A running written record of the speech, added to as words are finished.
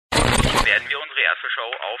werden wir unsere erste Show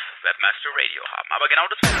auf Webmaster Radio haben. Aber genau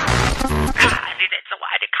das... Sie sind so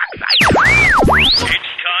eine Kackseite.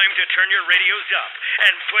 It's time to turn your radios up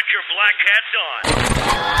and put your black hats on.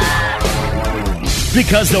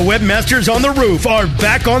 Because the webmasters on the roof are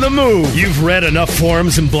back on the move. You've read enough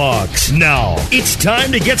forums and blogs. Now, it's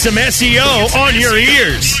time to get some SEO on your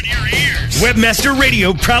ears. Webmaster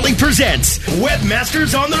Radio proudly presents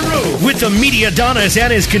Webmasters on the Roof with the media Adonis and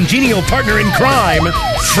his congenial partner in crime,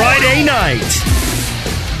 Friday Night.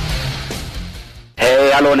 Hey,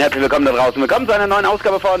 hallo und herzlich willkommen da draußen. Willkommen zu einer neuen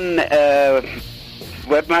Ausgabe von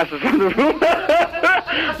Webmasters on the Roof.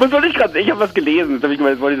 Was soll ich gerade? Ich habe was gelesen. Jetzt habe ich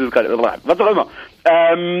gemeint, jetzt wollte ich das gerade. Was auch immer.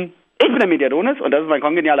 Ich bin der Media Adonis und das ist mein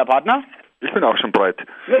kongenialer Partner. Ich bin auch schon breit.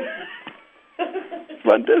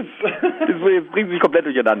 Was das? Das bringt sich komplett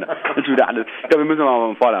durcheinander. Das ist wieder alles. Ich glaube, wir müssen mal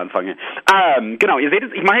von vorne anfangen. Genau, ihr seht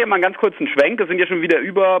es, ich mache hier mal einen ganz kurzen Schwenk. Es sind ja schon wieder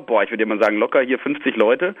über, ich würde mal sagen, locker hier 50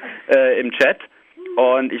 Leute im Chat.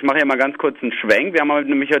 Und ich mache hier mal ganz kurz einen Schwenk. Wir haben heute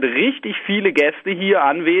nämlich heute richtig viele Gäste hier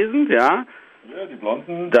anwesend, ja. Ja, die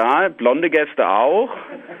Blonden. Da, blonde Gäste auch.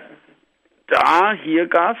 Da, hier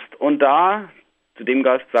Gast und da, zu dem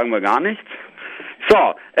Gast sagen wir gar nichts. So,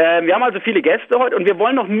 wir haben also viele Gäste heute und wir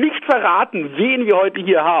wollen noch nicht verraten, wen wir heute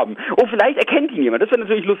hier haben. Oh, vielleicht erkennt ihn jemand, das wäre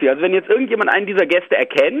natürlich lustig. Also wenn jetzt irgendjemand einen dieser Gäste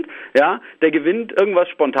erkennt, ja, der gewinnt irgendwas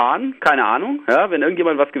spontan, keine Ahnung, ja, wenn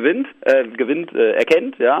irgendjemand was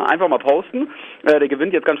erkennt, ja, einfach mal posten, der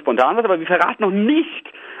gewinnt jetzt ganz spontan was, aber wir verraten noch nicht,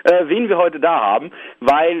 wen wir heute da haben,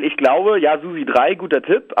 weil ich glaube, ja, Susi 3, guter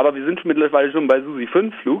Tipp, aber wir sind mittlerweile schon bei Susi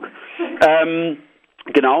 5 Flug.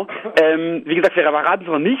 Genau. Wie gesagt, wir verraten es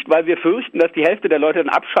noch nicht, weil wir fürchten, dass die Hälfte der Leute dann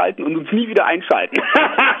abschalten und uns nie wieder einschalten.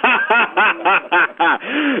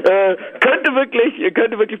 Könnte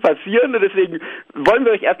wirklich passieren. Deswegen wollen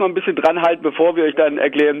wir euch erstmal ein bisschen dran halten, bevor wir euch dann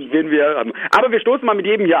erklären, wen wir haben. Aber wir stoßen mal mit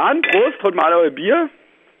jedem hier an. Prost, holt mal alle euer Bier.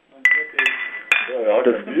 Ja,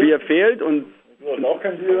 das Bier fehlt und du hast auch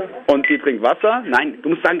kein Bier. Und sie trinkt Wasser. Nein, du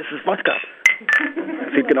musst sagen, das ist Wodka.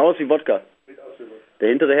 Sieht genau aus wie Wodka. Der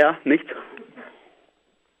hintere Herr, nichts.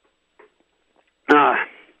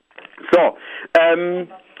 So,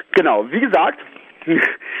 genau, wie gesagt,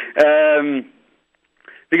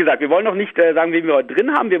 wir wollen noch nicht sagen, wen wir heute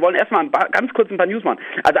drin haben, wir wollen erstmal ganz kurz ein paar News machen.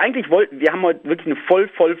 Also eigentlich wir haben heute wirklich eine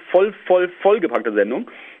vollgepackte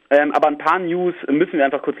Sendung, aber ein paar News müssen wir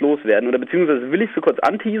einfach kurz loswerden, oder beziehungsweise will ich sie kurz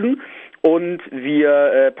anteasen und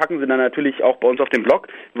wir packen sie dann natürlich auch bei uns auf den Blog,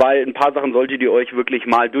 weil ein paar Sachen solltet ihr euch wirklich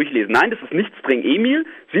mal durchlesen. Nein, das ist nicht String Emil,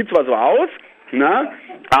 sieht zwar so aus, na,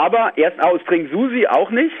 aber erst String Susi auch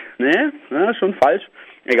nicht, ne, na, schon falsch,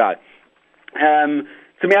 egal.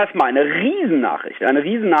 Zum ersten Mal eine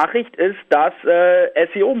Riesennachricht ist, dass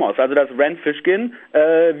SEO-Mods, also dass Rand Fishkin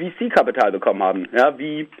VC-Kapital bekommen haben, ja,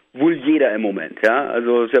 wie wohl jeder im Moment, ja,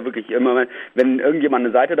 also ist ja wirklich immer, wenn irgendjemand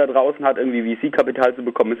eine Seite da draußen hat, irgendwie VC-Kapital zu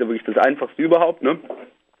bekommen, ist ja wirklich das Einfachste überhaupt, ne.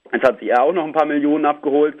 Jetzt hat sich er auch noch ein paar Millionen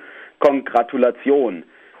abgeholt, Gratulation.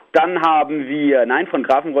 Dann haben wir, nein, von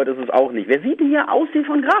Grafenreuth ist es auch nicht. Wer sieht denn hier aus wie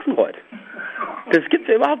von Grafenreuth? Das gibt's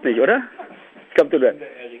ja überhaupt nicht, oder? Ich glaube,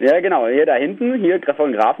 ja, genau, hier da hinten, hier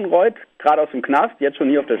von Grafenreuth, gerade aus dem Knast, jetzt schon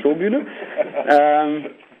hier auf der Showbühne.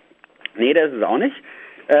 Nee, der ist es auch nicht.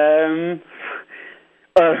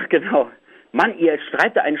 Genau. Mann, ihr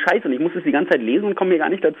schreibt da einen Scheiß und ich muss es die ganze Zeit lesen und komme hier gar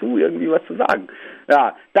nicht dazu, irgendwie was zu sagen.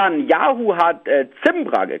 Ja, dann Yahoo hat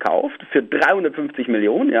Zimbra gekauft für 350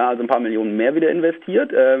 Millionen, ja, also ein paar Millionen mehr wieder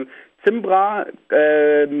investiert. Zimbra,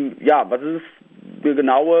 ja, was ist es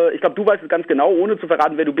genaue? Ich glaube, du weißt es ganz genau, ohne zu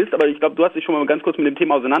verraten, wer du bist, aber ich glaube, du hast dich schon mal ganz kurz mit dem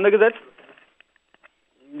Thema auseinandergesetzt.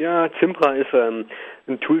 Ja, Zimbra ist ein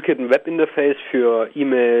Toolkit, ein Webinterface für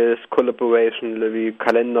E-Mails, Collaboration, wie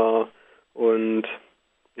Kalender und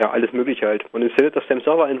ja, alles mögliche halt. Man installiert auf dem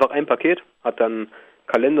Server einfach ein Paket, hat dann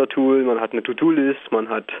Kalender-Tool, man hat eine To-Do-List, man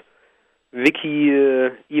hat Wiki,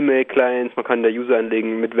 E-Mail-Clients, man kann da User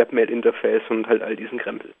anlegen mit Webmail-Interface und halt all diesen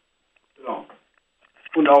Krempel. Genau.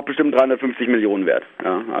 Und auch bestimmt 350 Millionen wert.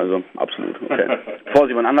 Ja, also absolut. Okay. Bevor sie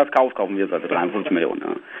jemand anders kauft, kaufen wir es also 350 Millionen.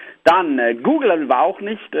 Ja. Dann, Google war auch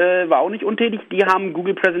nicht untätig. Die haben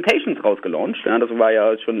Google Presentations rausgelauncht. Ja, das war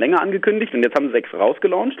ja schon länger angekündigt und jetzt haben sie 6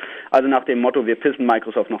 rausgelauncht. Also nach dem Motto, wir pissen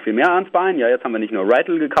Microsoft noch viel mehr ans Bein. Ja, jetzt haben wir nicht nur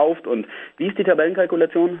Rattle gekauft und wie ist die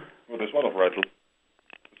Tabellenkalkulation? Oh, das war doch Rattle.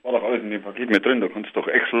 War doch alles in dem Paket mit drin, da kannst du doch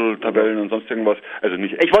Excel-Tabellen und sonst irgendwas, also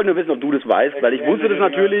nicht... Ich wollte nur wissen, ob du das weißt, weil ich wusste das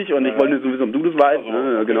natürlich und ich wollte nur wissen, ob du das weißt,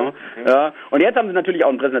 also, genau. Okay. Ja. Und jetzt haben sie natürlich auch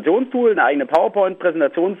ein Präsentationstool, eine eigene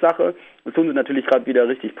PowerPoint-Präsentationssache, das tun sie natürlich gerade wieder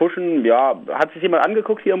richtig pushen, ja, hat sich jemand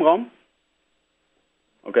angeguckt hier im Raum?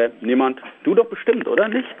 Okay, niemand? Du doch bestimmt, oder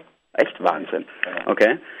nicht? Echt Wahnsinn,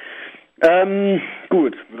 okay.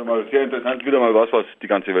 Gut. Wieder mal sehr interessant, wieder mal was die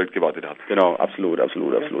ganze Welt gewartet hat. Genau, absolut. Ja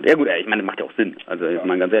gut, ich meine, das macht ja auch Sinn. Also, ich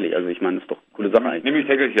meine, ganz ehrlich, das ist doch eine coole Sache eigentlich. Nehme ich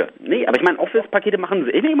täglich her. Nee, aber ich meine, Office-Pakete machen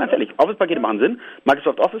Sinn. Ich bin ganz ehrlich, Office-Pakete machen Sinn.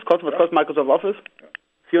 Microsoft Office, was kostet Microsoft Office?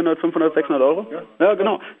 400, 500, 600 Euro? Ja,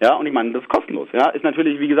 genau. Ja, und ich meine, das ist kostenlos. Ja, ist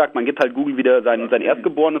natürlich, wie gesagt, man gibt halt Google wieder sein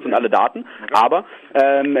Erstgeborenes und alle Daten, aber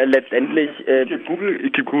letztendlich...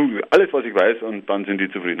 Ich gebe Google alles, was ich weiß, und dann sind die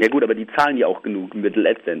zufrieden. Ja gut, aber die zahlen ja auch genug mit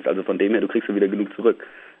AdSense, also von dem her, du kriegst ja wieder genug zurück.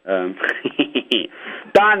 Dann,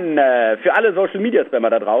 für alle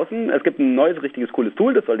Social-Media-Spammer da draußen, es gibt ein neues, richtiges, cooles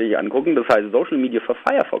Tool, das solltet ihr angucken, das heißt Social Media for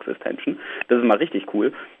Firefox Extension. Das ist mal richtig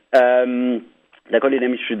cool. Da könnt ihr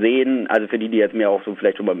nämlich sehen, also für die jetzt mir auch so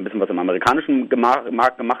vielleicht schon mal ein bisschen was im amerikanischen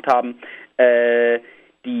Markt gemacht haben, da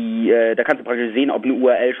kannst du praktisch sehen, ob eine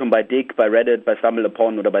URL schon bei Digg, bei Reddit, bei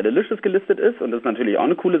StumbleUpon oder bei Delicious gelistet ist, und das ist natürlich auch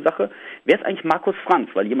eine coole Sache. Wer ist eigentlich Markus Franz?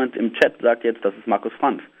 Weil jemand im Chat sagt jetzt, das ist Markus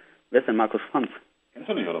Franz. Wer ist denn Markus Franz? Kennst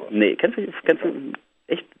du nicht, oder was? Nee, kennst du,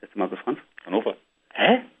 echt? Wer ist Markus Franz? Hannover.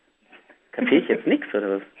 Hä? Kapier ich jetzt nichts,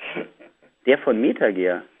 oder was? Der von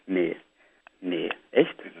Metagear? Nee,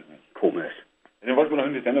 echt? Komisch.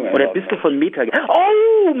 Oder bist du von Metagear?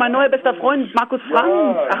 Oh, mein neuer bester Freund, Markus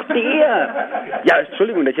Franz. Ja. Ach, der. Ja,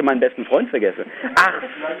 Entschuldigung, dass ich meinen besten Freund vergesse. Ach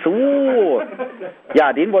so.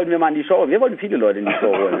 Ja, den wollten wir mal in die Show. Wir wollten viele Leute in die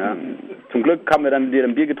Show holen. Ja. Zum Glück haben wir dann wieder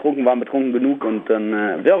ein Bier getrunken, waren betrunken genug und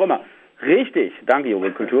dann, wer auch immer. Richtig, danke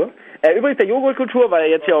Joghurtkultur. Übrigens der Joghurtkultur, weil er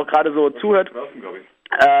jetzt ja auch gerade so zuhört.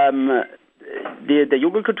 Der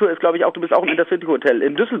Joghurtkultur ist, glaube ich, auch, du bist auch im Intercity Hotel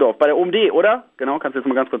in Düsseldorf, bei der OMD, oder? Genau, kannst du jetzt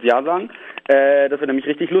mal ganz kurz Ja sagen. Das wird nämlich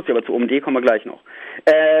richtig lustig, aber zu OMD kommen wir gleich noch.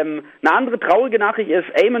 Eine andere traurige Nachricht ist,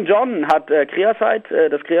 Eamon John hat das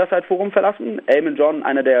Creasite-Forum verlassen. Eamon John,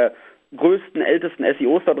 einer der größten, ältesten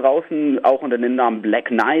SEOs da draußen, auch unter dem Namen Black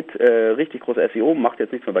Knight, richtig großer SEO, macht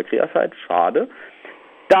jetzt nichts mehr bei Creasite, schade.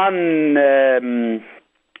 Dann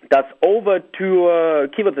das Overture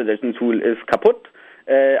Keyword Suggestion Tool ist kaputt.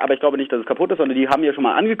 Aber ich glaube nicht, dass es kaputt ist, sondern die haben ja schon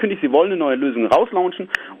mal angekündigt, sie wollen eine neue Lösung rauslaunchen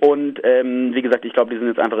und wie gesagt, ich glaube, die sind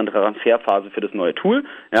jetzt einfach in der Transferphase für das neue Tool.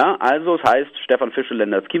 Ja, also es heißt, Stefan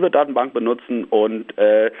Fischelender als Keyword-Datenbank benutzen und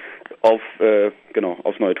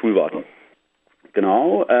aufs neue Tool warten.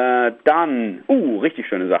 Genau, dann, richtig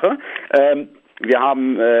schöne Sache. Wir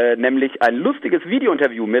haben nämlich ein lustiges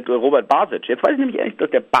Video-Interview mit Robert Basic. Jetzt weiß ich nämlich eigentlich, dass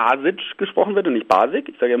der Basic gesprochen wird und nicht Basic.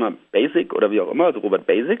 Ich sage ja immer Basic oder wie auch immer, also Robert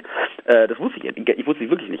Basic. Das wusste ich wusste ich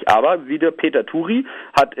wirklich nicht. Aber wieder Peter Turi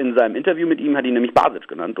hat in seinem Interview mit ihm, hat ihn nämlich Basic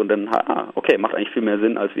genannt. Und dann, okay, macht eigentlich viel mehr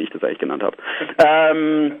Sinn, als wie ich das eigentlich genannt habe.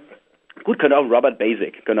 Gut, könnte auch Robert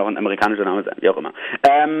Basic, könnte auch ein amerikanischer Name sein, wie auch immer.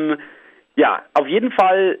 Ja, auf jeden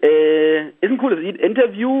Fall ist ein cooles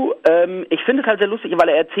Interview. Ich finde es halt sehr lustig, weil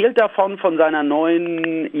er erzählt davon, von seiner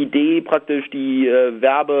neuen Idee, praktisch die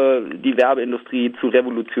Werbeindustrie zu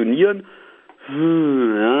revolutionieren.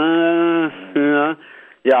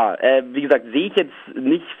 Ja, wie gesagt, sehe ich jetzt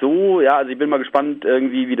nicht so, ja, also ich bin mal gespannt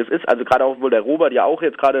irgendwie, wie das ist. Also gerade auch, wo der Robert ja auch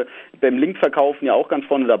jetzt gerade beim Linkverkaufen ja auch ganz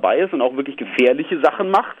vorne dabei ist und auch wirklich gefährliche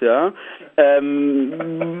Sachen macht, ja.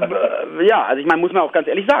 Ja, also ich meine, muss man auch ganz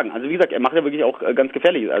ehrlich sagen. Also wie gesagt, er macht ja wirklich auch ganz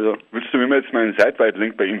gefährliches. Also willst du mir jetzt meinen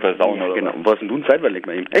Sidewide-Link bei ihm versauen, oder? Genau, wo hast denn du einen Sidewide-Link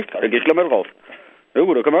bei ihm? Echt? Da geh ich gleich mal drauf. Ja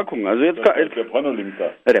gut, da können wir mal gucken. Also jetzt der Pornolink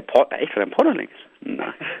da. Ja, der Pornolink?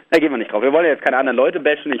 Na, da gehen wir nicht drauf. Wir wollen ja jetzt keine anderen Leute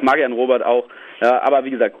bashen. Ich mag ja einen Robert auch. Ja, aber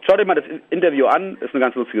wie gesagt, schaut euch mal das Interview an. Ist eine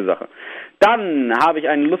ganz lustige Sache. Dann habe ich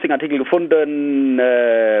einen lustigen Artikel gefunden.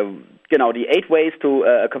 Genau, die 8 Ways to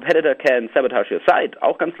a Competitor Can Sabotage Your Site.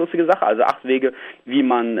 Auch ganz lustige Sache. Also 8 Wege, wie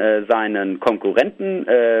man seinen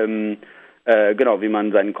Konkurrenten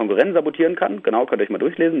sabotieren kann. Genau, könnt ihr euch mal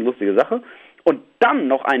durchlesen. Lustige Sache. Und dann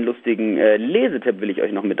noch einen lustigen Lesetipp will ich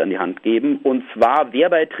euch noch mit an die Hand geben. Und zwar, wer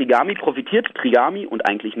bei Trigami profitiert, Trigami und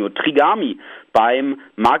eigentlich nur Trigami beim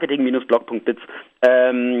Marketing-Blog.biz.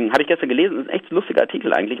 Habe ich gestern gelesen, ist ein echt lustiger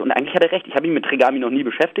Artikel eigentlich. Und eigentlich hat er recht, ich habe mich mit Trigami noch nie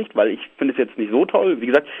beschäftigt, weil ich finde es jetzt nicht so toll. Wie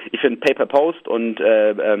gesagt, ich finde Pay-Per-Post und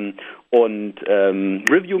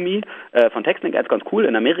Review Me von TextLink Ads ganz cool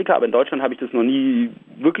in Amerika, aber in Deutschland habe ich das noch nie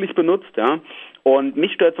wirklich benutzt, ja. Und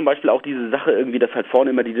mich stört zum Beispiel auch diese Sache irgendwie, dass halt vorne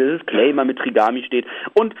immer dieser Disclaimer mit Trigami steht.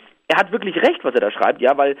 Und er hat wirklich recht, was er da schreibt,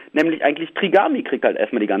 ja, weil nämlich eigentlich Trigami kriegt halt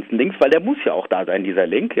erstmal die ganzen Links, weil der muss ja auch da sein, dieser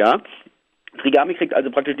Link, ja. Trigami kriegt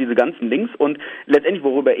also praktisch diese ganzen Links und letztendlich,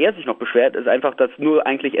 worüber er sich noch beschwert, ist einfach, dass nur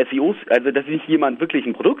eigentlich SEOs, also dass nicht jemand wirklich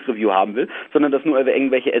ein Produktreview haben will, sondern dass nur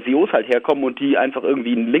irgendwelche SEOs halt herkommen und die einfach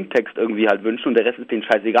irgendwie einen Linktext irgendwie halt wünschen und der Rest ist denen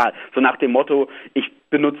scheißegal. So nach dem Motto, ich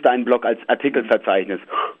benutze deinen Blog als Artikelverzeichnis.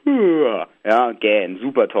 Ja, gähn,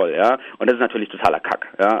 super toll, ja. Und das ist natürlich totaler Kack,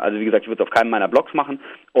 ja. Also wie gesagt, ich würde es auf keinem meiner Blogs machen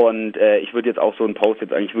und ich würde jetzt auch so einen Post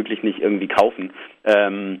jetzt eigentlich wirklich nicht irgendwie kaufen.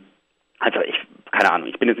 Also keine Ahnung,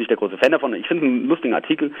 ich bin jetzt nicht der große Fan davon. Ich finde es einen lustigen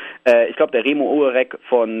Artikel. Ich glaube, der Remo Oerek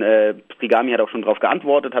von Strigami hat auch schon darauf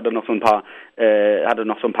geantwortet, hatte noch so ein paar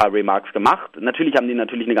Remarks gemacht. Natürlich haben die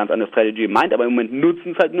eine ganz andere Strategy im Mind, aber im Moment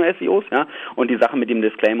nutzen es halt nur SEOs, ja. Und die Sache mit dem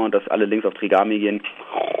Disclaimer und dass alle Links auf Strigami gehen,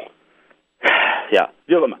 ja,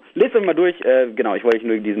 wie auch immer. Lest euch mal durch. Genau, ich wollte euch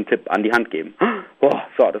nur diesen Tipp an die Hand geben.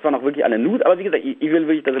 So, das waren auch wirklich alle News. Aber wie gesagt, ich will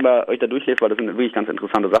wirklich, dass ihr euch da durchlest, weil das sind wirklich ganz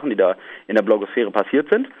interessante Sachen, die da in der Blogosphäre passiert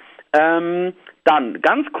sind. Dann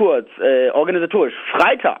ganz kurz, organisatorisch,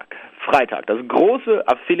 Freitag, das große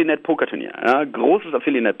Affiliate-Poker-Turnier. Ja, großes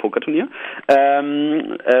Affiliate-Poker-Turnier.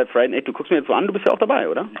 Friday, du guckst mir jetzt so an, du bist ja auch dabei,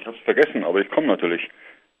 oder? Ich hab's vergessen, aber ich komme natürlich.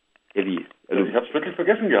 Ja, wie? Also ich hab's wirklich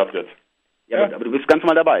vergessen gehabt jetzt. Ja, aber du bist ganz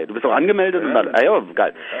normal dabei. Du bist auch angemeldet und alles. Ja,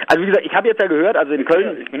 geil. Also wie gesagt, ich habe jetzt ja gehört, also in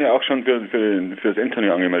Köln... Ich bin ja auch schon für das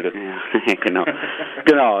Endturnier angemeldet. Ja, genau.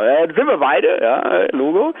 Sind wir beide, ja,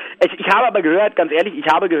 Logo. Ich habe aber gehört, ganz ehrlich,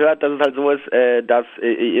 dass es halt so ist, dass,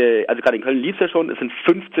 also gerade in Köln lief es ja schon, es sind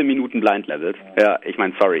 15 Minuten Blind Levels. Ja, ich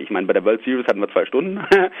meine, bei der World Series hatten wir 2 Stunden.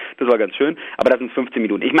 Das war ganz schön. Aber das sind 15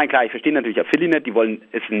 Minuten. Ich meine, klar, ich verstehe natürlich Affiliate, die wollen,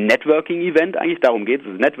 es ist ein Networking-Event eigentlich, darum geht es,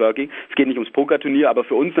 ist Networking. Es geht nicht ums Pokerturnier, aber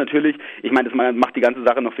für uns natürlich, ich meine, das macht die ganze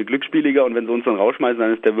Sache noch viel glücksspieliger und wenn sie uns dann rausschmeißen,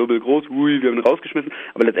 dann ist der Wirbel groß, wir haben ihn rausgeschmissen,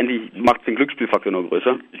 aber letztendlich macht es den Glücksspielfaktor noch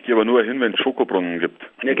größer. Ich gehe aber nur hin, wenn es Schokobrunnen gibt.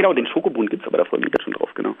 Ja genau, den Schokobrunnen gibt es, aber da freue ich mich jetzt schon drauf,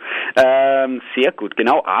 genau. Sehr gut,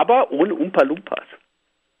 genau, aber ohne Umpa-Lumpas.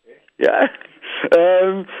 Ja,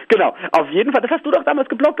 genau, auf jeden Fall, das hast du doch damals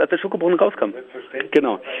geblockt, als der Schokobrunnen rauskam. Selbstverständlich.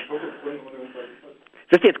 Genau.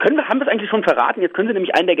 Wisst ihr, haben wir es eigentlich schon verraten, jetzt können Sie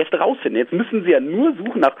nämlich einen der Gäste rausfinden. Jetzt müssen Sie ja nur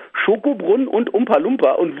suchen nach Schokobrunnen und Umpa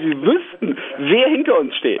Lumpa und Sie wüssten, wer hinter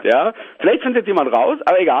uns steht, ja. Vielleicht findet jetzt jemand raus,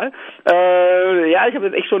 aber egal. Ja, ich habe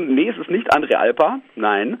jetzt echt schon, nee, es ist nicht André Alpa,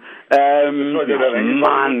 nein.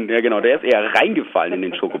 Mann, ja genau, der ist eher reingefallen in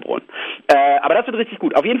den Schokobrunnen. Aber das wird richtig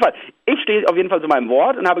gut. Auf jeden Fall, ich stehe auf jeden Fall zu meinem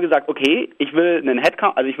Wort und habe gesagt, okay, ich will einen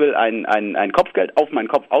Headcount, also ich will ein Kopfgeld auf meinen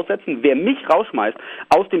Kopf aussetzen. Wer mich rausschmeißt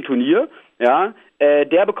aus dem Turnier, ja,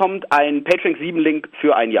 der bekommt einen Patreon 7 Link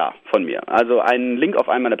für ein Jahr von mir. Also einen Link auf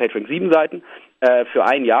einen meiner Patreon 7 Seiten für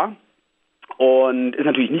ein Jahr. Und ist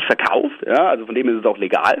natürlich nicht verkauft, ja, also von dem ist es auch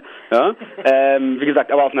legal, ja. Wie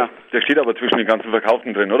gesagt, aber auf einer... Der steht aber zwischen den ganzen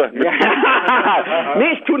Verkauften drin, oder?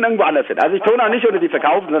 Nee, ich tue ihn irgendwo anders hin. Also ich tue auch nicht unter die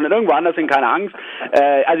Verkauften, sondern irgendwo anders hin, keine Angst.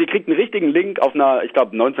 Also ihr kriegt einen richtigen Link auf einer, ich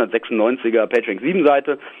glaube, 1996er Patreon 7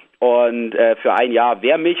 Seite. Und für ein Jahr,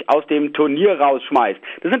 wer mich aus dem Turnier rausschmeißt.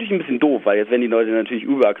 Das ist natürlich ein bisschen doof, weil jetzt werden die Leute natürlich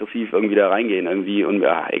überaggressiv irgendwie da reingehen irgendwie und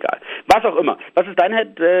ja, egal. Was auch immer. Was ist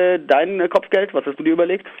dein Kopfgeld? Was hast du dir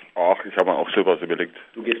überlegt? Ach, ich habe mir auch sowas überlegt.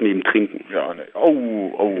 Du gehst mit ihm trinken. Ja, ne.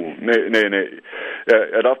 Nee.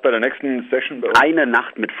 Er darf bei der nächsten Session bei uns... Eine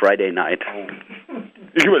Nacht mit Friday Night. Oh.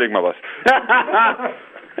 Ich überlege mal was.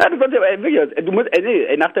 Ja, du sollst ja wirklich, du musst,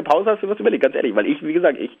 nach der Pause hast du was überlegt, ganz ehrlich, weil wie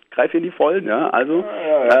gesagt, ich greife hier die Vollen, ja, also.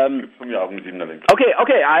 Von mir auch einen 7er Link. Okay,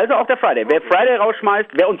 also auch der Friday. Wer Friday rausschmeißt,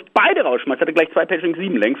 wer uns beide rausschmeißt, hat gleich 2 Patreon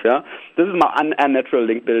 7 Links, ja. Das ist mal unnatural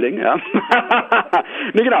Link Building, ja.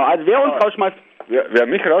 Nee, genau, also wer uns rausschmeißt. Wer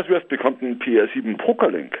mich rauswirft, bekommt einen PR7 Poker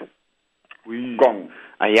Link. Gong.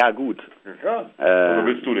 Ah ja, gut. Ja, oder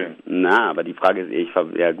willst du den? Na, aber die Frage ist,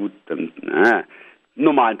 ja gut, dann,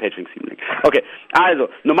 normalen Patreon 7 Link. Okay, also,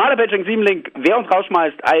 normaler Patreon 7 Link, wer uns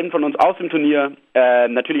rausschmeißt, einen von uns aus dem Turnier,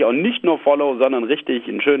 natürlich auch nicht nur Follow, sondern richtig,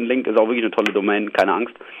 einen schönen Link, ist auch wirklich eine tolle Domain, keine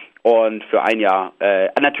Angst. Und für ein Jahr,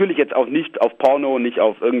 natürlich jetzt auch nicht auf Porno, nicht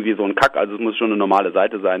auf irgendwie so einen Kack, also es muss schon eine normale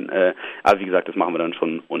Seite sein, aber wie gesagt, das machen wir dann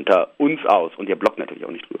schon unter uns aus und ihr blockt natürlich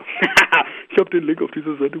auch nicht drüber. Ich habe den Link auf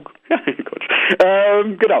diese Sendung.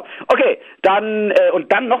 Genau. Okay, dann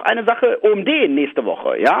und dann noch eine Sache, OMD nächste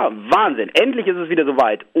Woche, ja, Wahnsinn, endlich ist es wieder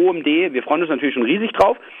soweit, OMD, wir freuen uns natürlich schon riesig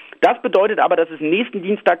drauf. Das bedeutet aber, dass es nächsten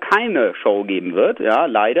Dienstag keine Show geben wird, ja,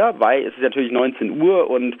 leider, weil es ist natürlich 19 Uhr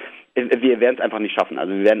und wir werden es einfach nicht schaffen.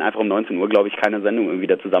 Also wir werden einfach um 19 Uhr, glaube ich, keine Sendung irgendwie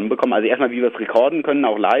da zusammenbekommen. Also erstmal, wie wir es rekorden können,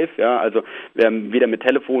 auch live, ja, also wir haben wieder mit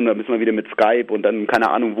Telefon, da müssen wir wieder mit Skype und dann keine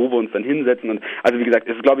Ahnung, wo wir uns dann hinsetzen und also wie gesagt,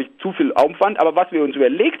 es ist, glaube ich, zu viel Aufwand, aber was wir uns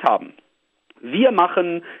überlegt haben, wir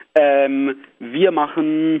machen,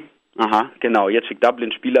 aha, genau, jetzt schickt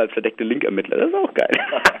Dublin Spieler als verdeckte Link-Ermittler, das ist auch geil.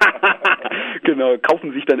 Genau,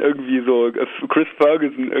 kaufen sich dann irgendwie so Chris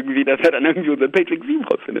Ferguson irgendwie, dass er dann irgendwie unseren Patreon 7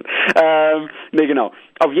 rausfindet. Nee, genau.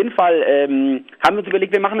 Auf jeden Fall haben wir uns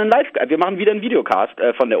überlegt, wir machen wieder einen Videocast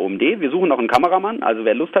von der OMD. Wir suchen noch einen Kameramann, also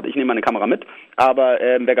wer Lust hat, ich nehme meine Kamera mit, aber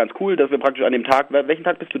wäre ganz cool, dass wir praktisch an dem Tag, welchen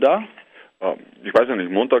Tag bist du da? Ich weiß ja nicht,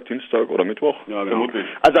 Montag, Dienstag oder Mittwoch? Ja, genau.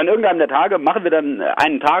 Also an irgendeinem der Tage machen wir dann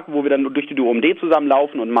einen Tag, wo wir dann durch die OMD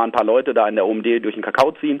zusammenlaufen und mal ein paar Leute da in der OMD durch den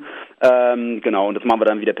Kakao ziehen. Genau, und das machen wir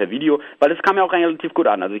dann wieder per Video, weil das kam ja auch relativ gut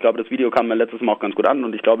an. Also ich glaube, das Video kam letztes Mal auch ganz gut an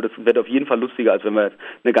und ich glaube, das wird auf jeden Fall lustiger, als wenn wir jetzt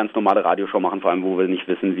eine ganz normale Radioshow machen, vor allem, wo wir nicht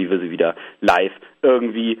wissen, wie wir sie wieder live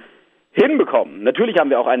irgendwie hinbekommen. Natürlich haben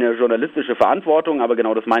wir auch eine journalistische Verantwortung, aber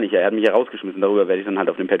genau das meine ich ja. Er hat mich ja rausgeschmissen, darüber werde ich dann halt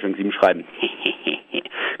auf dem Patreon 7 schreiben.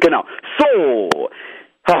 Genau. So.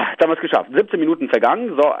 Da haben wir es geschafft. 17 Minuten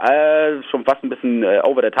vergangen. So, schon fast ein bisschen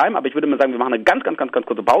over the time, aber ich würde mal sagen, wir machen eine ganz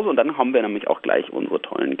kurze Pause und dann haben wir nämlich auch gleich unsere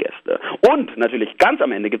tollen Gäste. Und natürlich ganz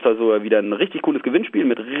am Ende gibt es also wieder ein richtig cooles Gewinnspiel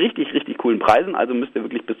mit richtig coolen Preisen, also müsst ihr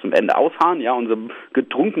wirklich bis zum Ende ausharren, ja, unser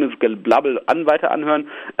getrunkenes Geblabbel weiter anhören,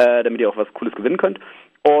 damit ihr auch was Cooles gewinnen könnt.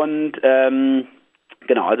 Und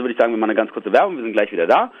genau, also würde ich sagen, wir machen eine ganz kurze Werbung, wir sind gleich wieder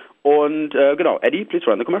da. Und genau, Eddie, please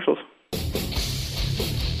run the commercials.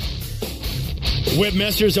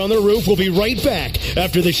 Webmasters on the Roof will be right back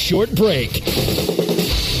after this short break.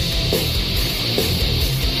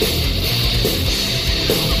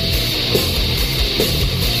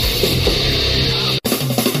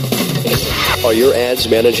 Are your ads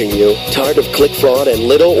managing you? Tired of click fraud and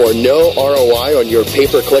little or no ROI on your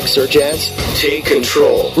pay-per-click search ads? Take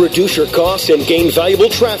control. Reduce your costs and gain valuable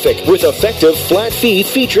traffic with effective flat-fee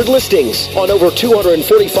featured listings on over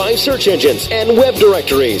 245 search engines and web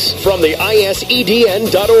directories from the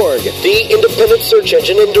ISEDN.org, the independent search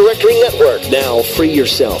engine and directory network. Now free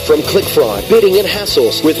yourself from click fraud, bidding, and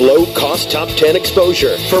hassles with low-cost top 10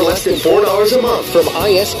 exposure for less than $4 a month from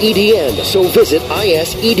ISEDN. So visit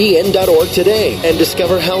ISEDN.org today and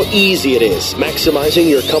discover how easy it is maximizing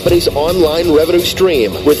your company's online revenue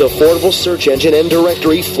stream with affordable search engine and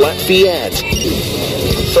directory flat fee ads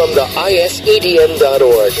from the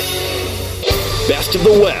ISEDN.org. Best of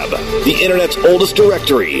the Web, the Internet's oldest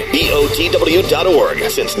directory, BOTW.org,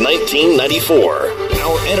 since 1994.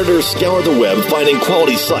 Our editors scour the web finding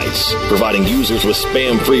quality sites, providing users with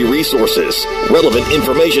spam-free resources, relevant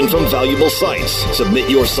information from valuable sites. Submit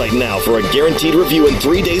your site now for a guaranteed review in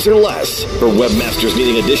 3 days or less. For webmasters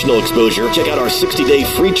needing additional exposure, check out our 60-day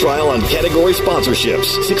free trial on category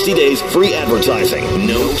sponsorships. 60 days free advertising.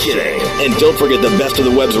 No kidding. And don't forget the Best of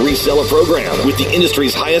the Web's reseller program with the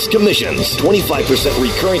industry's highest commissions. 25%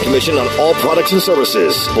 recurring commission on all products and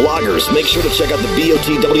services. Bloggers, make sure to check out the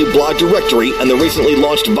BOTW blog directory and the recently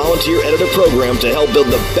launched volunteer editor program to help build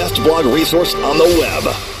the best blog resource on the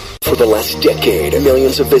web. For the last decade,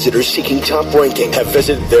 millions of visitors seeking top ranking have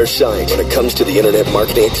visited their site. When it comes to the internet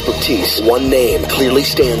marketing expertise, one name clearly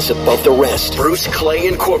stands above the rest. Bruce Clay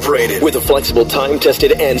Incorporated. With a flexible,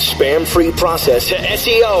 time-tested, and spam-free process to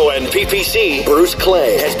SEO and PPC, Bruce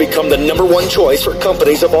Clay has become the #1 choice for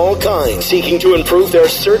companies of all kinds seeking to improve their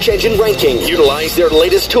search engine ranking. Utilize their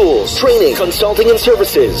latest tools, training, consulting, and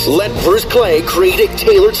services. Let Bruce Clay create a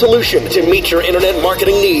tailored solution to meet your internet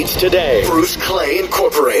marketing needs today. Bruce Clay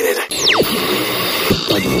Incorporated.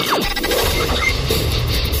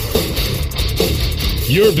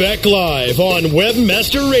 You're back live on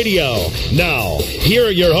Webmaster Radio. Now, here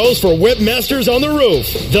are your hosts for Webmasters on the Roof,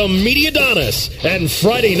 the Mediadonis, and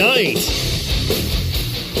Friday Night.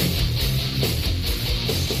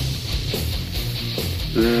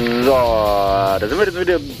 So, da sind wir jetzt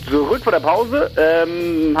wieder zurück von der Pause,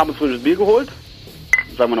 haben uns frisches Bier geholt.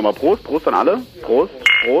 Sagen wir nochmal Prost, Prost an alle. Prost,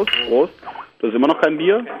 Prost, Prost. Das ist immer noch kein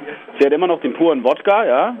Bier. Sie hat immer noch den puren Wodka,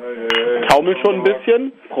 ja. Taumelt schon ein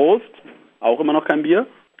bisschen. Prost. Auch immer noch kein Bier.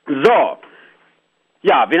 So.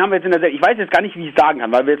 Ja, wen haben wir jetzt in der Sendung? Ich weiß jetzt gar nicht, wie ich sagen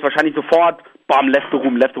kann, weil wir jetzt wahrscheinlich sofort, bam, left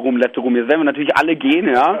room. Jetzt werden wir natürlich alle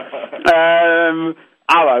gehen, ja.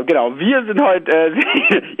 Aber genau, wir sind heute,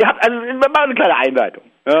 ihr habt, also, wir machen eine kleine Einleitung.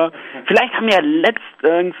 Ja. Vielleicht haben wir ja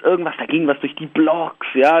letztens irgendwas, da ging was durch die Blogs,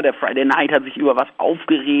 ja, der Friday Night hat sich über was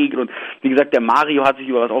aufgeregt und wie gesagt, der Mario hat sich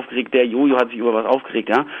über was aufgeregt, der Jojo hat sich über was aufgeregt,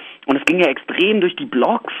 ja, und es ging ja extrem durch die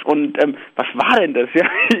Blogs und was war denn das, ja,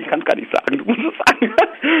 ich kann es gar nicht sagen, du musst es sagen.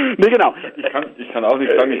 Nee, genau. Ich kann auch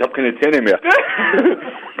nicht sagen, ich habe keine Zähne mehr.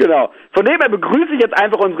 Genau, von dem her begrüße ich jetzt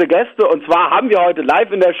einfach unsere Gäste und zwar haben wir heute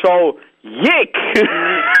live in der Show Jik.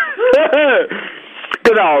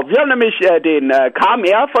 Genau, wir haben nämlich den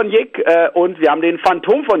KMR von Jik und wir haben den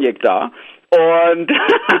Phantom von Jik da. Und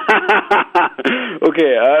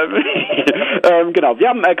okay, genau, wir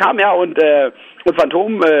haben KMR und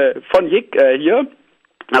Phantom von Jik hier.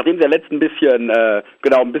 nachdem sie ja letzten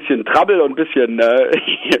ein bisschen Trouble und ein bisschen,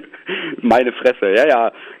 meine Fresse,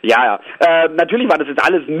 ja. Natürlich war das jetzt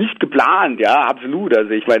alles nicht geplant, ja, absolut.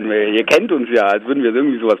 Also ich meine, ihr kennt uns ja, als würden wir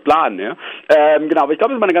irgendwie sowas planen, ja. Genau, aber ich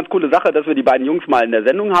glaube, es ist mal eine ganz coole Sache, dass wir die beiden Jungs mal in der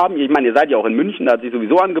Sendung haben. Ich meine, ihr seid ja auch in München, da hat sich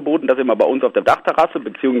sowieso angeboten, dass ihr mal bei uns auf der Dachterrasse,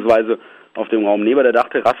 beziehungsweise auf dem Raum neben der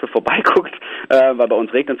Dachterrasse vorbeiguckt, weil bei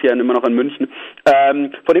uns regnet es hier immer noch in München.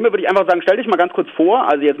 Von dem her würde ich einfach sagen, stell dich mal ganz kurz vor,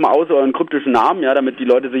 also jetzt mal außer euren kryptischen Namen, ja, damit die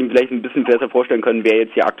Leute sich vielleicht ein bisschen besser vorstellen können, wer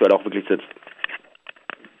jetzt hier aktuell auch wirklich sitzt.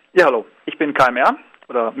 Ja, hallo, ich bin KMR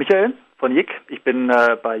oder Michael von JIC. Ich bin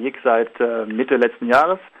bei JIC seit Mitte letzten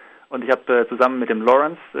Jahres und ich habe zusammen mit dem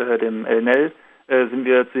Lawrence, dem LNL, sind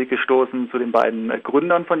wir zu JIC gestoßen, zu den beiden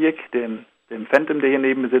Gründern von JIC, dem Phantom, der hier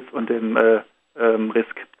neben mir sitzt, und dem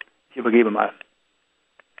Risk. Ich übergebe mal.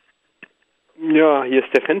 Ja, hier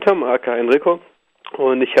ist der Phantom, aka Enrico,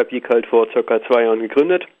 und ich habe JIC halt vor ca. 2 Jahren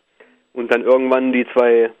gegründet und dann irgendwann die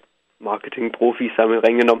 2 Marketing-Profis damit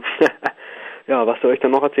reingenommen. Ja, was soll ich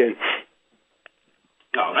dann noch erzählen?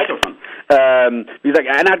 Ja, reicht doch schon. Wie gesagt,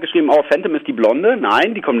 einer hat geschrieben, Phantom ist die Blonde.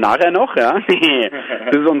 Nein, die kommt nachher noch, ja. Die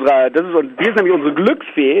ist nämlich unsere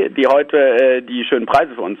Glücksfee, die heute die schönen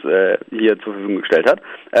Preise für uns hier zur Verfügung gestellt hat.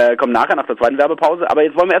 Kommt nachher nach der zweiten Werbepause. Aber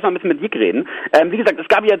jetzt wollen wir erstmal ein bisschen mit JIC reden. Wie gesagt, es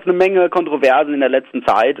gab jetzt eine Menge Kontroversen in der letzten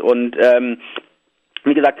Zeit und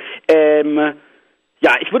wie gesagt,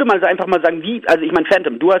 ja, ich würde mal einfach mal sagen, also ich meine,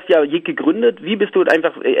 Phantom, du hast ja JIC gegründet,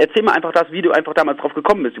 erzähl mal einfach das, wie du einfach damals drauf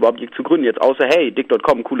gekommen bist, überhaupt JIC zu gründen, jetzt außer, hey,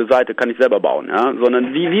 dick.com, coole Seite, kann ich selber bauen, ja,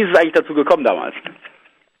 sondern wie ist es eigentlich dazu gekommen damals?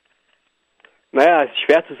 Naja, es ist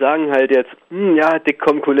schwer zu sagen halt jetzt, ja,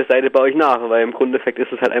 dick.com, coole Seite, baue ich nach, weil im Grundeffekt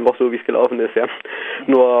ist es halt einfach so, wie es gelaufen ist, ja.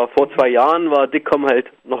 Nur vor 2 Jahren war dick.com halt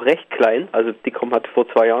noch recht klein, also dick.com hat vor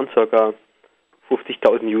 2 Jahren ca.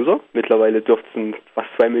 50.000 User. Mittlerweile dürften es fast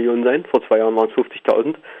 2 Millionen sein. Vor 2 Jahren waren es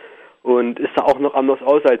 50.000. Und ist da auch noch anders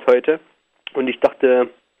aus als heute. Und ich dachte,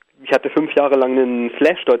 ich hatte 5 Jahre lang ein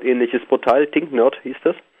Slashdot-ähnliches Portal, ThinkNerd hieß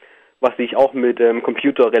das, was sich auch mit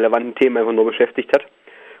computerrelevanten Themen einfach nur beschäftigt hat.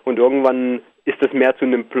 Und irgendwann ist es mehr zu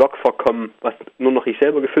einem Blog verkommen, was nur noch ich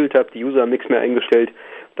selber gefüllt habe. Die User haben nichts mehr eingestellt.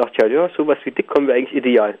 Da dachte ich halt, ja, sowas wie dick.com wäre eigentlich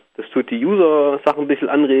ideal. Das tut die User-Sachen ein bisschen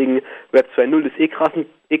anregen. Web 2.0 ist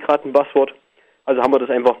gerade ein Buzzword. Also haben wir das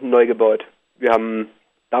einfach neu gebaut. Wir haben,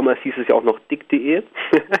 damals hieß es ja auch noch dick.de.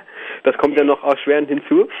 Das kommt ja noch erschwerend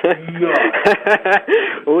hinzu. Ja.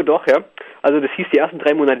 Oh doch, ja. Also das hieß die ersten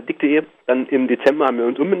 3 Monate dick.de. Dann im Dezember haben wir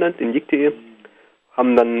uns umbenannt in JIC.de.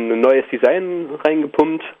 Haben dann ein neues Design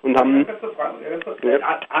reingepumpt und haben... Habt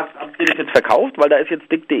ihr das jetzt verkauft? Weil da ist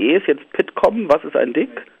jetzt dick.de, ist jetzt Pitcom. Was ist ein Dick?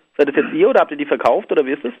 Seid das jetzt ihr oder habt ihr die verkauft oder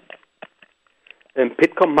wie ist es?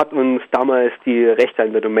 Pitcom hat uns damals die Rechte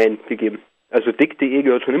an der Domain gegeben. Also dick.de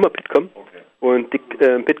gehört schon immer Pitcom. Okay. Und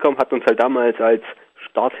Pitcom hat uns halt damals als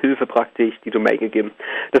Starthilfe praktisch die Domain gegeben.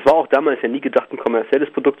 Das war auch damals ja nie gedacht, ein kommerzielles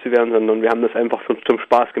Produkt zu werden, sondern wir haben das einfach zum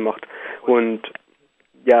Spaß gemacht. Und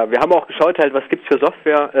ja, wir haben auch geschaut halt, was gibt's für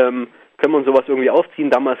Software, können wir uns sowas irgendwie aufziehen.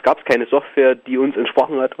 Damals gab es keine Software, die uns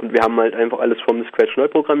entsprochen hat und wir haben halt einfach alles vom Scratch neu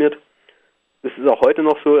programmiert. Das ist auch heute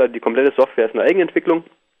noch so, die komplette Software ist eine Eigenentwicklung.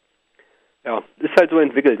 Ja, ist halt so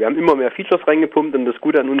entwickelt. Wir haben immer mehr Features reingepumpt und das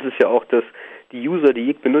Gute an uns ist ja auch, dass die User, die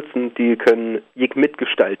JIC benutzen, die können JIC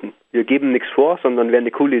mitgestalten. Wir geben nichts vor, sondern wer eine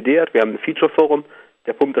coole Idee hat, wir haben ein Feature-Forum,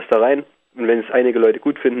 der pumpt das da rein und wenn es einige Leute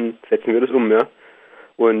gut finden, setzen wir das um, ja.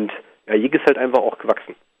 Und ja, JIC ist halt einfach auch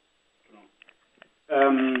gewachsen.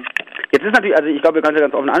 Jetzt ist natürlich, also ich glaube, wir können es ja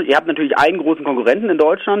ganz offen an, ihr habt natürlich einen großen Konkurrenten in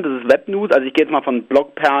Deutschland, das ist Webnews, also ich gehe jetzt mal von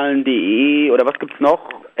blogperlen.de oder was gibt's noch?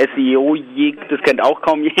 SEO, JIC, das kennt auch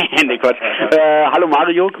kaum jemand. Nee, Quatsch. Hallo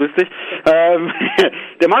Mario, grüß dich.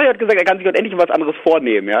 Der Mario hat gesagt, er kann sich heute endlich was anderes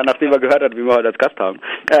vornehmen, ja, nachdem er gehört hat, wie wir heute als Gast haben.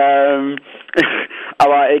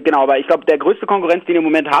 Aber ich glaube, der größte Konkurrenz, den ihr im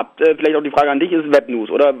Moment habt, vielleicht auch die Frage an dich, ist Webnews,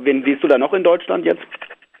 oder wen siehst du da noch in Deutschland jetzt?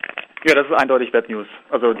 Ja, das ist eindeutig Webnews.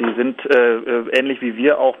 Also die sind ähnlich wie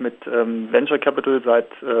wir auch mit Venture Capital seit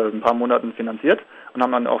ein paar Monaten finanziert und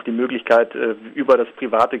haben dann auch die Möglichkeit, über das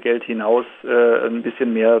private Geld hinaus ein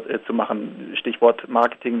bisschen mehr zu machen. Stichwort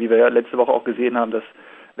Marketing, wie wir ja letzte Woche auch gesehen haben, dass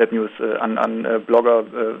Webnews an Blogger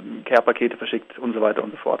Care-Pakete verschickt und so weiter und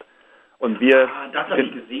so fort. Und wir das habe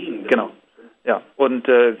ich gesehen. Genau. Ja, und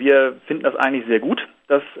wir finden das eigentlich sehr gut,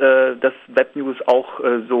 dass Webnews auch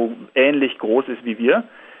so ähnlich groß ist wie wir.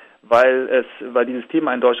 Weil dieses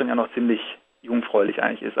Thema in Deutschland ja noch ziemlich jungfräulich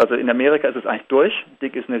eigentlich ist. Also in Amerika ist es eigentlich durch.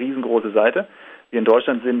 Dick ist eine riesengroße Seite. Wir in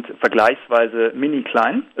Deutschland sind vergleichsweise mini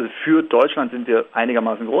klein. Also für Deutschland sind wir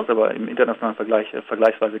einigermaßen groß, aber im internationalen Vergleich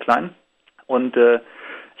vergleichsweise klein. Und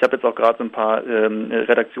ich habe jetzt auch gerade so ein paar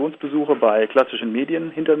Redaktionsbesuche bei klassischen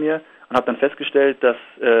Medien hinter mir und habe dann festgestellt, dass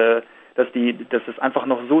dass es einfach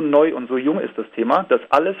noch so neu und so jung ist, das Thema, dass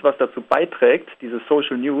alles, was dazu beiträgt, diese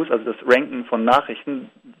Social News, also das Ranken von Nachrichten,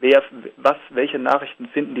 welche Nachrichten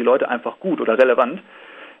finden die Leute einfach gut oder relevant,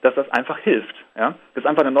 dass das einfach hilft. Ja? Das ist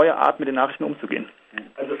einfach eine neue Art, mit den Nachrichten umzugehen.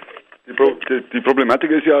 Also die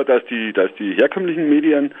Problematik ist ja, dass die herkömmlichen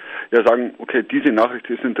Medien ja sagen, okay, diese Nachricht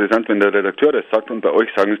ist interessant, wenn der Redakteur das sagt, und bei euch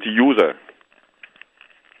sagen es die User.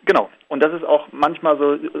 Genau. Und das ist auch manchmal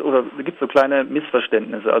so, oder es gibt so kleine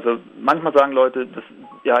Missverständnisse. Also manchmal sagen Leute,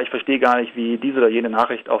 ich verstehe gar nicht, wie diese oder jene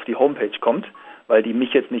Nachricht auf die Homepage kommt, weil die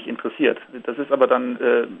mich jetzt nicht interessiert. Das ist aber dann,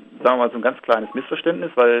 sagen wir mal, so ein ganz kleines Missverständnis,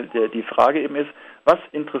 weil die Frage eben ist, was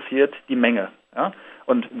interessiert die Menge? Ja?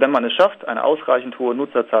 Und wenn man es schafft, eine ausreichend hohe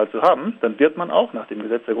Nutzerzahl zu haben, dann wird man auch nach dem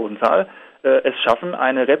Gesetz der großen Zahl es schaffen,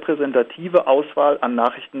 eine repräsentative Auswahl an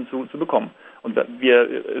Nachrichten zu bekommen. Und wir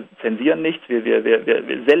zensieren nichts, wir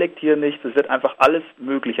selektieren nichts, es wird einfach alles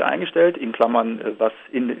Mögliche eingestellt, in Klammern, was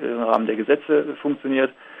im Rahmen der Gesetze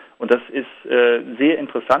funktioniert. Und das ist sehr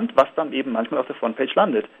interessant, was dann eben manchmal auf der Frontpage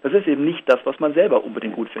landet. Das ist eben nicht das, was man selber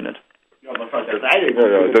unbedingt gut findet. Ja, was halt das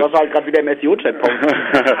war halt gerade wieder im SEO-Chat.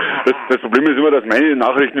 Das Problem ist immer, dass meine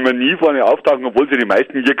Nachrichten immer nie vorne auftauchen, obwohl sie die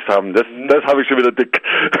meisten Jicks haben. Das habe ich schon wieder dick.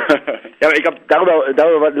 Ja, aber ich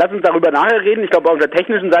glaube, lass uns darüber nachher reden. Ich glaube, auf der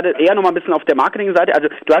technischen Seite eher nochmal ein bisschen auf der Marketing-Seite. Also,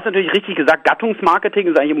 du hast natürlich richtig gesagt, Gattungsmarketing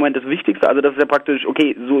ist eigentlich im Moment das Wichtigste. Also, das ist ja praktisch,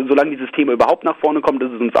 okay, solange dieses Thema überhaupt nach vorne kommt,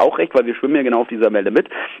 ist es uns auch recht, weil wir schwimmen ja genau auf dieser Welle mit.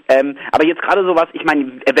 Aber jetzt gerade sowas, ich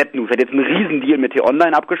meine, Webnews hat jetzt einen Riesendeal mit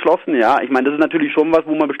T-Online abgeschlossen, ja. Ich meine, das ist natürlich schon was,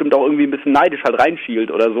 wo man bestimmt auch irgendwie ein bisschen neidisch halt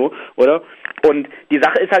reinschielt oder so, oder? Und die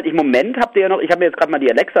Sache ist halt, im Moment habt ihr ja noch, ich habe mir jetzt gerade mal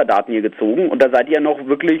die Alexa-Daten hier gezogen und da seid ihr ja noch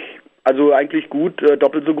wirklich, also eigentlich gut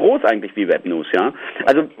doppelt so groß eigentlich wie Webnews, ja?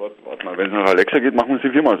 Also warte mal, wenn es nach Alexa geht, machen wir sie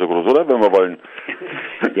viermal so groß, oder? Wenn wir wollen.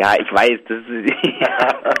 Ja, ich weiß,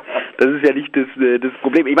 das ist ja nicht das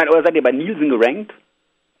Problem. Ich meine, oder seid ihr bei Nielsen gerankt?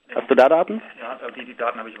 Hast du da Daten? Ja, die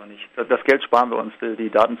Daten habe ich aber nicht. Das Geld sparen wir uns, die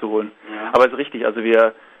Daten zu holen. Ja. Aber es ist richtig, also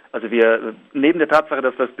wir neben der Tatsache,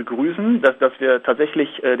 dass wir es begrüßen, dass wir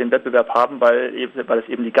tatsächlich den Wettbewerb haben, weil es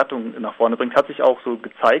eben die Gattung nach vorne bringt, hat sich auch so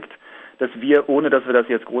gezeigt, dass wir, ohne dass wir das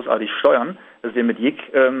jetzt großartig steuern, dass wir mit JIC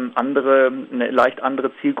eine leicht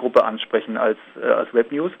andere Zielgruppe ansprechen als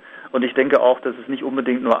Webnews. Und ich denke auch, dass es nicht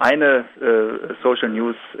unbedingt nur eine Social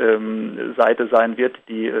News Seite sein wird,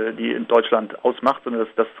 die in Deutschland ausmacht, sondern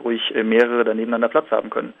dass ruhig mehrere da nebeneinander Platz haben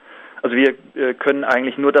können. Also wir können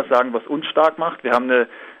eigentlich nur das sagen, was uns stark macht. Wir haben eine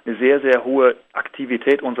sehr, sehr hohe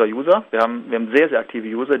Aktivität unserer User. Wir haben sehr, sehr aktive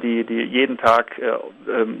User, die jeden Tag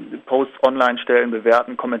Posts online stellen,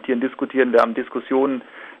 bewerten, kommentieren, diskutieren. Wir haben Diskussionen,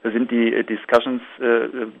 da sind die Discussions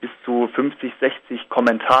bis zu 50, 60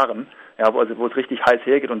 Kommentaren, ja, wo es richtig heiß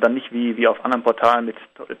hergeht und dann nicht wie auf anderen Portalen mit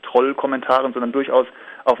Troll-Kommentaren, sondern durchaus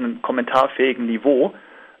auf einem kommentarfähigen Niveau.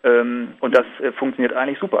 Und das funktioniert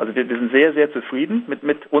eigentlich super. Also wir sind sehr, sehr zufrieden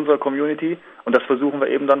mit unserer Community und das versuchen wir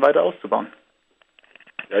eben dann weiter auszubauen.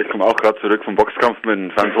 Ja, ich komme auch gerade zurück vom Boxkampf mit dem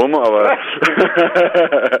Phantom, aber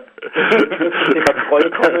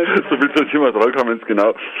so viel zum Thema Trollcomments,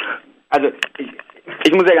 genau. Also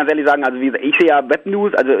ich muss ja ganz ehrlich sagen, also wie gesagt, ich sehe ja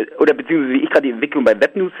Webnews, oder beziehungsweise wie ich gerade die Entwicklung bei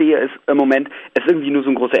Webnews sehe, ist im Moment, ist irgendwie nur so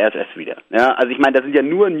ein großer RSS wieder. Ja, also ich meine, das sind ja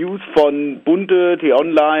nur News von Bunte,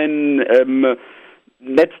 T-Online,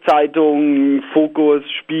 Netzzeitung, Fokus,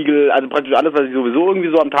 Spiegel, also praktisch alles, was ich sowieso irgendwie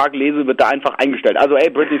so am Tag lese, wird da einfach eingestellt. Also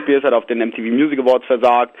Britney Spears hat auf den MTV Music Awards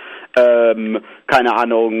versagt, keine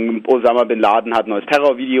Ahnung, Osama Bin Laden hat ein neues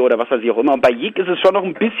Terrorvideo oder was weiß ich auch immer. Und bei JIC ist es schon noch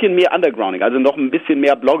ein bisschen mehr Undergrounding, also noch ein bisschen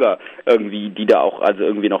mehr Blogger irgendwie, die da auch also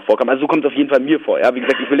irgendwie noch vorkommen. Also so kommt es auf jeden Fall mir vor. Ja, wie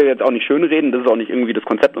gesagt, ich will ja jetzt auch nicht schönreden, das ist auch nicht irgendwie das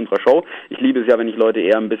Konzept unserer Show. Ich liebe es ja, wenn ich Leute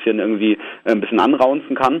eher ein bisschen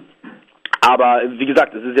anraunzen kann. Aber wie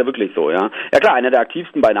gesagt, es ist ja wirklich so, ja. Ja klar, einer der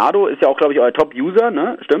aktivsten bei Nado ist ja auch, glaube ich, euer Top-User,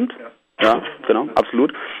 ne? Stimmt? Ja, genau,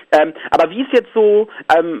 absolut. Aber wie ist jetzt so,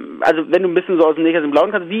 also wenn du ein bisschen so aus dem Nähkästchen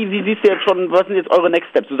plaudern kannst, wie siehst du jetzt schon, was sind jetzt eure Next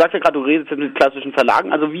Steps? Du sagst ja gerade, du redest jetzt mit klassischen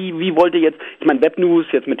Verlagen, also wie wollt ihr jetzt, ich meine Webnews,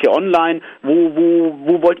 jetzt mit T-Online,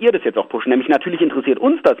 wo wollt ihr das jetzt auch pushen? Nämlich natürlich interessiert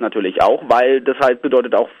uns das natürlich auch, weil das halt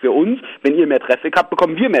bedeutet auch für uns, wenn ihr mehr Traffic habt,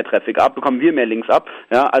 bekommen wir mehr Traffic ab, bekommen wir mehr Links ab,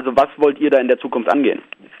 ja, also was wollt ihr da in der Zukunft angehen?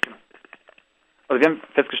 Also wir haben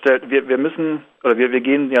festgestellt, wir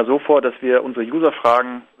gehen ja so vor, dass wir unsere User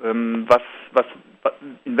fragen, in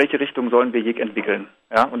welche Richtung sollen wir JIC entwickeln.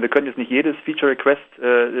 Ja? Und wir können jetzt nicht jedes Feature-Request,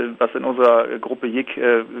 was in unserer Gruppe JIC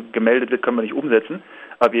gemeldet wird, können wir nicht umsetzen.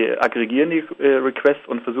 Aber wir aggregieren die Requests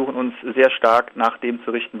und versuchen uns sehr stark nach dem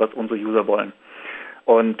zu richten, was unsere User wollen.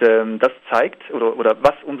 Und das zeigt, oder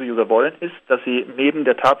was unsere User wollen, ist, dass sie neben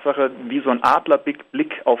der Tatsache, wie so ein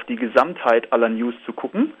Adlerblick auf die Gesamtheit aller News zu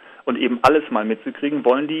gucken, und eben alles mal mitzukriegen,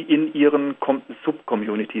 wollen die in ihren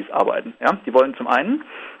Sub-Communities arbeiten. Ja? Die wollen zum einen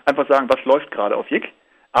einfach sagen, was läuft gerade auf YIK,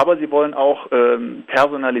 aber sie wollen auch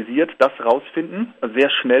personalisiert das rausfinden, sehr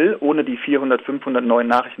schnell, ohne die 400, 500 neuen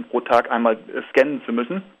Nachrichten pro Tag einmal scannen zu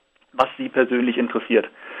müssen, was sie persönlich interessiert.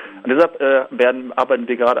 Und deshalb arbeiten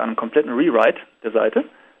wir gerade an einem kompletten Rewrite der Seite.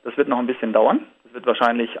 Das wird noch ein bisschen dauern. Das wird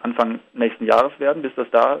wahrscheinlich Anfang nächsten Jahres werden, bis das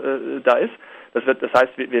da ist. Das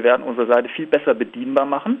heißt, wir werden unsere Seite viel besser bedienbar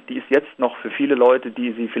machen. Die ist jetzt noch für viele Leute,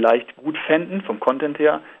 die sie vielleicht gut fänden, vom Content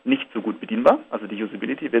her, nicht so gut bedienbar. Also die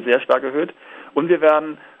Usability wird sehr stark erhöht. Und wir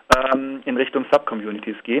werden in Richtung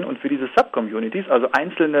Subcommunities gehen. Und für diese Subcommunities, also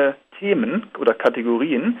einzelne Themen oder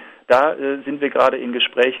Kategorien, da sind wir gerade in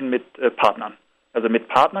Gesprächen mit Partnern. Also mit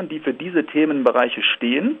Partnern, die für diese Themenbereiche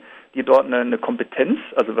stehen, die dort eine Kompetenz,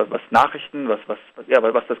 also was Nachrichten, was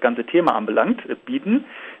das ganze Thema anbelangt, bieten,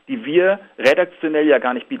 die wir redaktionell ja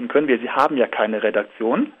gar nicht bieten können. Sie haben ja keine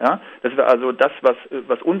Redaktion. Ja? Dass wir also das,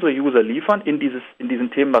 was unsere User liefern, in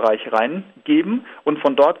diesen Themenbereich reingeben und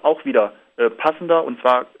von dort auch wieder passender und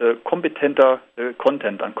zwar kompetenter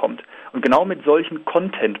Content ankommt. Und genau mit solchen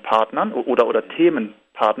Content-Partnern oder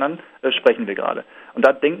Themenpartnern sprechen wir gerade. Und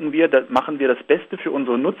da denken wir, da machen wir das Beste für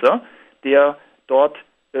unsere Nutzer, der dort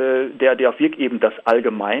der auf YIK eben die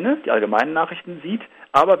allgemeinen Nachrichten sieht,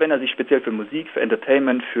 aber wenn er sich speziell für Musik, für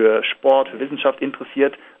Entertainment, für Sport, für Wissenschaft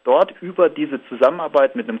interessiert, dort über diese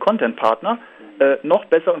Zusammenarbeit mit einem Content-Partner noch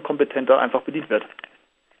besser und kompetenter einfach bedient wird.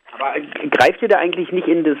 Aber greift ihr da eigentlich nicht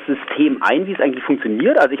in das System ein, wie es eigentlich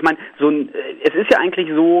funktioniert? Also ich meine, es ist ja eigentlich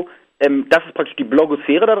so, das ist praktisch die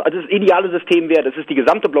Blogosphäre, also das ideale System wäre, das ist die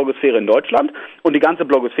gesamte Blogosphäre in Deutschland und die ganze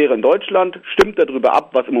Blogosphäre in Deutschland stimmt darüber ab,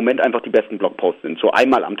 was im Moment einfach die besten Blogposts sind. So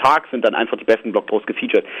einmal am Tag sind dann einfach die besten Blogposts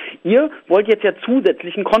gefeatured. Ihr wollt jetzt ja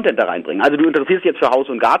zusätzlichen Content da reinbringen. Also du interessierst dich jetzt für Haus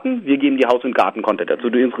und Garten, wir geben dir Haus und Garten Content dazu.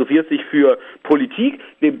 Du interessierst dich für Politik,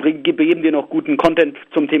 wir geben dir noch guten Content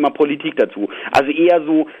zum Thema Politik dazu. Also eher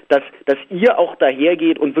so, dass ihr auch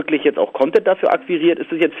dahergeht und wirklich jetzt auch Content dafür akquiriert.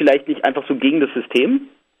 Ist das jetzt vielleicht nicht einfach so gegen das System?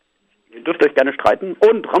 Ihr dürft euch gerne streiten.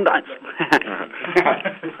 Und Runde 1.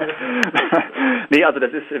 Nee, also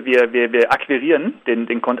das ist, wir akquirieren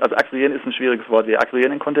den Content, also akquirieren ist ein schwieriges Wort, wir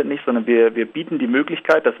akquirieren den Content nicht, sondern wir bieten die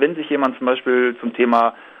Möglichkeit, dass wenn sich jemand zum Beispiel zum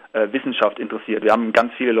Thema Wissenschaft interessiert, wir haben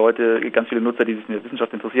ganz viele Nutzer, die sich in der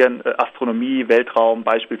Wissenschaft interessieren, Astronomie, Weltraum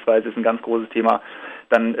beispielsweise ist ein ganz großes Thema,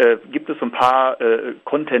 dann gibt es so ein paar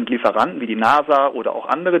Content-Lieferanten wie die NASA oder auch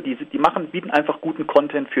andere, die bieten einfach guten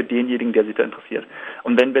Content für denjenigen, der sich da interessiert.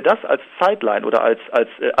 Und wenn wir das als Sideline oder als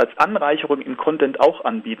Anreicherung in Content auch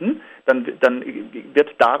anbieten, dann wird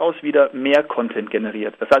daraus wieder mehr Content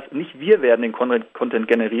generiert. Das heißt, nicht wir werden den Content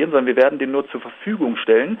generieren, sondern wir werden den nur zur Verfügung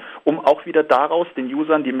stellen, um auch wieder daraus den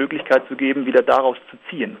Usern die Möglichkeit zu geben, wieder daraus zu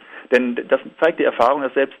ziehen. Denn das zeigt die Erfahrung,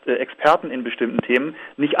 dass selbst Experten in bestimmten Themen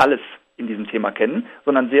nicht alles in diesem Thema kennen,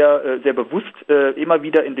 sondern sehr, sehr bewusst immer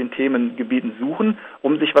wieder in den Themengebieten suchen,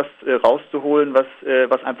 um sich was rauszuholen,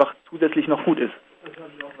 was einfach zusätzlich noch gut ist.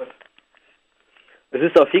 Es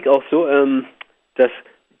ist auf YIK auch so, dass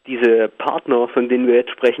diese Partner, von denen wir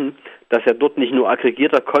jetzt sprechen, dass ja dort nicht nur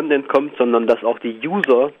aggregierter Content kommt, sondern dass auch die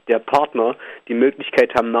User der Partner die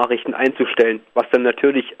Möglichkeit haben, Nachrichten einzustellen, was dann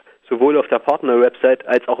natürlich sowohl auf der Partner-Website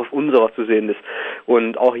als auch auf unserer zu sehen ist.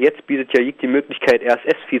 Und auch jetzt bietet ja YIK die Möglichkeit,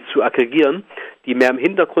 RSS-Feeds zu aggregieren, die mehr im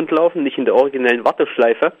Hintergrund laufen, nicht in der originellen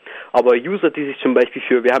Warteschleife, aber User, die sich zum Beispiel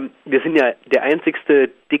wir sind ja der einzigste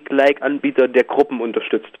Dick-Like-Anbieter, der Gruppen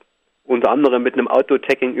unterstützt. Unter anderem mit einem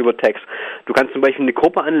Auto-Tagging über Tags. Du kannst zum Beispiel eine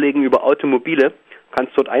Gruppe anlegen über Automobile,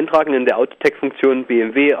 kannst dort eintragen in der Autotag-Funktion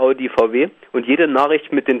BMW, Audi, VW und jede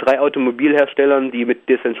Nachricht mit den 3 Automobilherstellern, die mit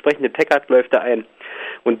das entsprechende Tag hat, läuft da ein.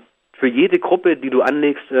 Und für jede Gruppe, die du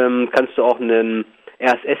anlegst, kannst du auch einen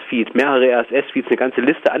RSS-Feed, mehrere RSS-Feeds, eine ganze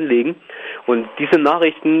Liste anlegen. Und diese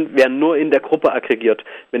Nachrichten werden nur in der Gruppe aggregiert.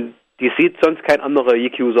 Die sieht sonst kein anderer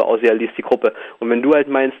YIK-User aus, er liest die Gruppe. Und wenn du halt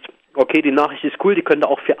meinst, okay, die Nachricht ist cool, die könnte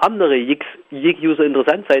auch für andere YIK-User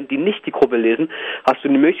interessant sein, die nicht die Gruppe lesen, hast du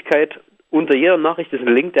die Möglichkeit, unter jeder Nachricht ist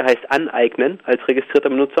ein Link, der heißt Aneignen als registrierter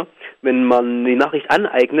Benutzer. Wenn man die Nachricht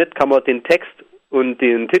aneignet, kann man den Text und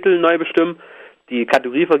den Titel neu bestimmen, die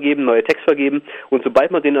Kategorie vergeben, neue Text vergeben und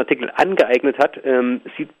sobald man den Artikel angeeignet hat,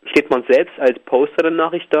 steht man selbst als Poster der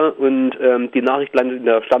Nachricht da und die Nachricht landet in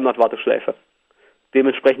der Standardwarteschleife.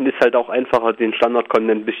 Dementsprechend ist halt auch einfacher, den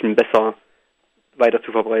Standard-Content ein bisschen besser weiter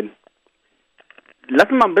zu verbreiten. Lass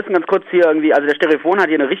uns mal ein bisschen ganz kurz hier irgendwie, also der Stereophon hat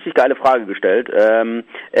hier eine richtig geile Frage gestellt. Er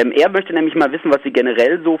möchte nämlich mal wissen, was Sie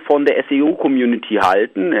generell so von der SEO-Community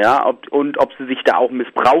halten, ja, ob Sie sich da auch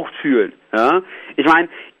missbraucht fühlen. Ja? Ich meine,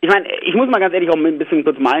 ich muss mal ganz ehrlich auch ein bisschen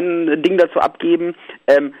kurz mein Ding dazu abgeben.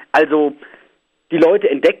 Also die Leute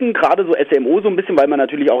entdecken gerade so SMO so ein bisschen, weil man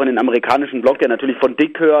natürlich auch in den amerikanischen Blog, der natürlich von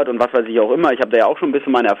Dick hört und was weiß ich auch immer. Ich habe da ja auch schon ein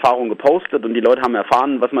bisschen meine Erfahrung gepostet und die Leute haben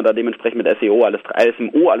erfahren, was man da dementsprechend mit SMO alles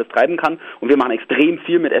treiben kann. Und wir machen extrem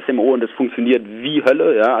viel mit SMO und das funktioniert wie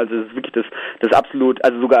Hölle, ja. Also es ist wirklich das absolut,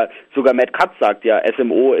 also sogar Matt Cutts sagt ja,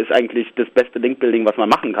 SMO ist eigentlich das beste Linkbuilding, was man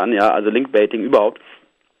machen kann, ja. Also Linkbaiting überhaupt.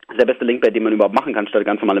 Das ist der beste Linkbait, den man überhaupt machen kann, statt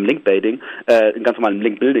ganz normalem Linkbaiting, ganz normalem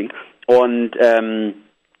Linkbuilding. Und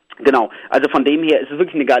genau, also von dem her ist es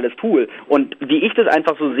wirklich ein geiles Tool. Und wie ich das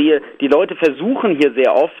einfach so sehe, die Leute versuchen hier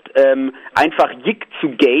sehr oft einfach Yik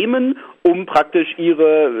zu gamen, um praktisch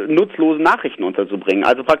ihre nutzlosen Nachrichten unterzubringen.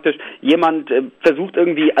 Also praktisch jemand versucht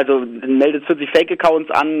irgendwie, also meldet 40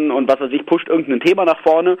 Fake-Accounts an und was weiß ich, pusht irgendein Thema nach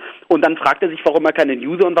vorne und dann fragt er sich, warum er keine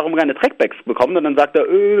User und warum er keine Trackbacks bekommt und dann sagt er,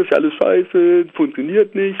 das ist ja alles scheiße,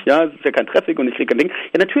 funktioniert nicht, ja, es ist ja kein Traffic und ich kriege kein Ding.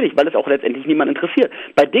 Ja, natürlich, weil es auch letztendlich niemand interessiert.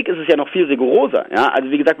 Bei Dick ist es ja noch viel rigoroser, ja,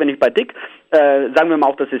 also wie gesagt, wenn ich bei Dick, sagen wir mal,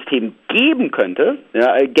 auch das System geben könnte,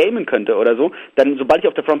 ja, gamen könnte oder so, dann sobald ich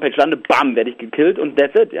auf der Frontpage lande, bam, werde ich gekillt und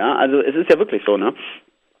that's it, ja, also es ist ja wirklich so, ne?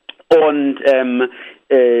 Und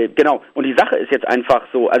genau, und die Sache ist jetzt einfach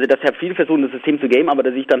so, also dass ja viele versuchen, das System zu gamen, aber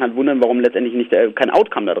dass sich dann halt wundern, warum letztendlich nicht kein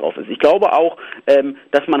Outcome da drauf ist. Ich glaube auch,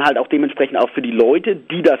 dass man halt auch dementsprechend auch für die Leute,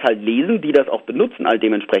 die das halt lesen, die das auch benutzen, halt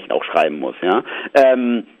dementsprechend auch schreiben muss, ja.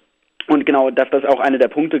 Und genau, dass das auch einer der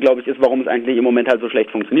Punkte, glaube ich, ist, warum es eigentlich im Moment halt so schlecht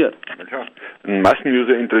funktioniert. Ja, klar. Ein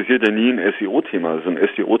Massenuser interessiert ja nie ein SEO-Thema. So ein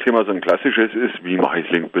SEO-Thema, so ein klassisches ist, wie mache ich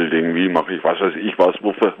Linkbuilding, wie mache ich was weiß ich was,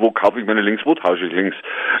 wo kaufe ich meine Links, wo tausche ich Links,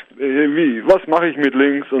 was mache ich mit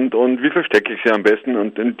Links und wie verstecke ich sie am besten.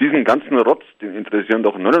 Und in diesen ganzen Rotz, den interessieren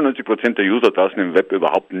doch 99% der User draußen im Web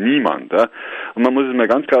überhaupt niemand. Ja? Und man muss es mal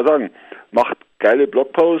ganz klar sagen, macht geile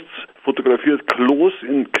Blogposts, fotografiert Klos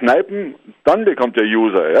in Kneipen, dann bekommt der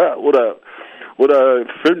User, ja, oder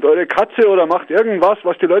filmt eure Katze oder macht irgendwas,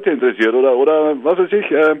 was die Leute interessiert, oder was weiß ich,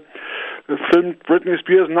 filmt Britney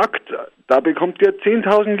Spears nackt, da bekommt ihr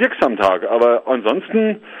 10.000 Klicks am Tag, aber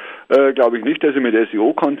ansonsten glaube ich nicht, dass ihr mit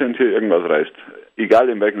SEO-Content hier irgendwas reißt, egal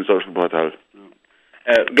in welchem Social-Portal.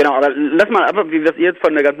 Genau, aber lass mal ab, wie das ihr jetzt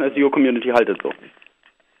von der ganzen SEO-Community haltet so.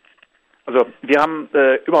 Also wir haben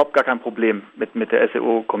überhaupt gar kein Problem mit der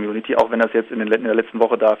SEO-Community, auch wenn das jetzt in der letzten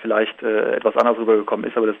Woche da vielleicht etwas anders rübergekommen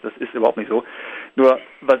ist, aber das ist überhaupt nicht so. Nur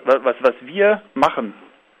was wir machen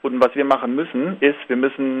und was wir machen müssen, ist, wir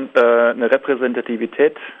müssen eine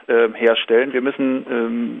Repräsentativität herstellen. Wir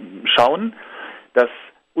müssen schauen, dass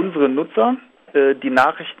unsere Nutzer die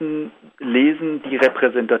Nachrichten lesen, die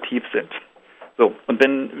repräsentativ sind. So, und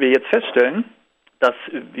wenn wir jetzt feststellen, dass,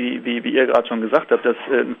 wie ihr gerade schon gesagt habt, dass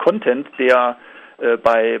ein Content, der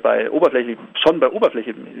bei Oberfläche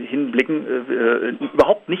hinblicken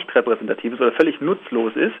überhaupt nicht repräsentativ ist oder völlig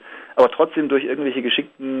nutzlos ist, aber trotzdem durch irgendwelche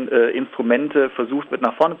geschickten Instrumente versucht wird,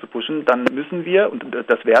 nach vorne zu pushen, dann müssen wir, und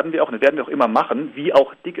das werden wir auch immer machen, wie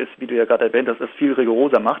auch Dick ist, wie du ja gerade erwähnt hast, das viel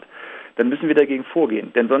rigoroser macht, dann müssen wir dagegen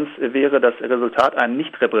vorgehen. Denn sonst wäre das Resultat ein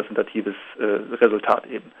nicht repräsentatives Resultat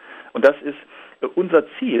eben. Und das ist unser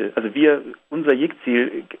Ziel, also unser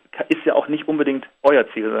Yik-Ziel ist ja auch nicht unbedingt euer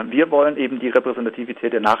Ziel, sondern wir wollen eben die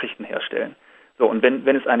Repräsentativität der Nachrichten herstellen. So, und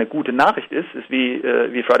wenn es eine gute Nachricht ist wie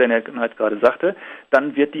Friday Night gerade sagte,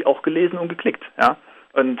 dann wird die auch gelesen und geklickt, ja.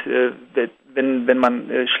 Und wenn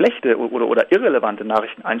man schlechte oder irrelevante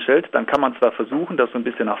Nachrichten einstellt, dann kann man zwar versuchen, das so ein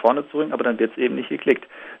bisschen nach vorne zu bringen, aber dann wird es eben nicht geklickt.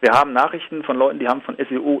 Wir haben Nachrichten von Leuten, die haben von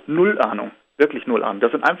SEO null Ahnung. Wirklich null an.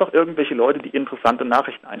 Das sind einfach irgendwelche Leute, die interessante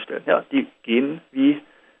Nachrichten einstellen. Ja, die gehen wie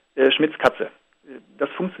Schmitz Katze. Das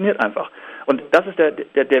funktioniert einfach. Und das ist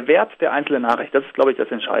der Wert der einzelnen Nachricht. Das ist, glaube ich,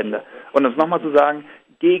 das Entscheidende. Und uns nochmal zu sagen,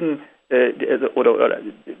 gegen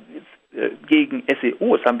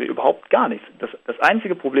SEOs haben wir überhaupt gar nichts. Das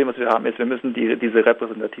einzige Problem, was wir haben, ist, wir müssen diese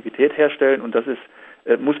Repräsentativität herstellen und das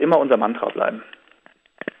muss immer unser Mantra bleiben.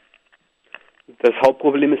 Das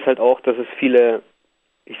Hauptproblem ist halt auch, dass es viele,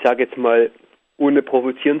 ich sage jetzt mal, ohne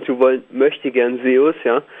provozieren zu wollen, möchte gern SEOs,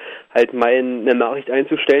 ja, halt meinen, eine Nachricht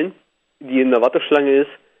einzustellen, die in der Warteschlange ist,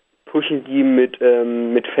 pushen die mit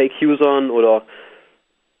Fake-Usern oder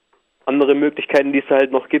andere Möglichkeiten, die es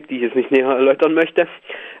halt noch gibt, die ich jetzt nicht näher erläutern möchte.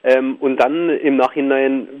 Und dann im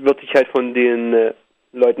Nachhinein wird sich halt von den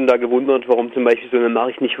Leuten da gewundert, warum zum Beispiel so eine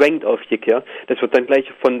Nachricht nicht rankt auf Yik, ja. Das wird dann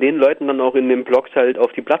gleich von den Leuten dann auch in den Blogs halt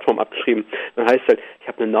auf die Plattform abgeschrieben. Dann heißt halt, ich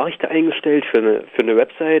habe eine Nachricht eingestellt für eine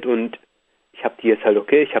Website und ich habe die jetzt halt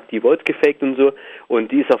ich habe die Votes gefaked und so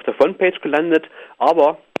und die ist auf der Frontpage gelandet,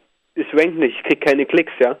 aber es rankt nicht, ich kriege keine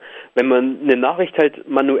Klicks, ja. Wenn man eine Nachricht halt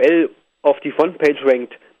manuell auf die Frontpage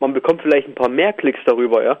rankt, man bekommt vielleicht ein paar mehr Klicks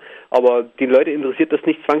darüber, ja, aber die Leute interessiert das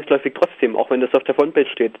nicht zwangsläufig trotzdem, auch wenn das auf der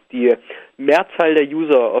Frontpage steht. Die Mehrzahl der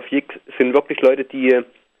User auf Yik sind wirklich Leute, die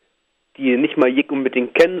die nicht mal Jig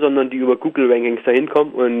unbedingt kennen, sondern die über Google-Rankings dahin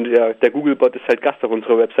kommen. Und ja, der Google-Bot ist halt Gast auf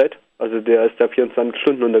unserer Website. Also der ist da 24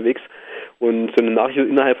 Stunden unterwegs. Und so eine Nachricht wird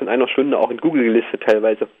innerhalb von einer Stunde auch in Google gelistet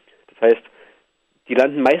teilweise. Das heißt, die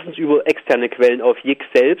landen meistens über externe Quellen auf Jig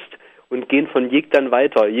selbst und gehen von Jig dann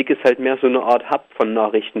weiter. Jig ist halt mehr so eine Art Hub von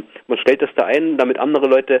Nachrichten. Man stellt das da ein, damit andere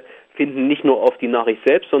Leute finden nicht nur auf die Nachricht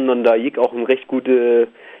selbst, sondern da Jig auch ein recht gutes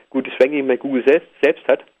Ranking bei Google selbst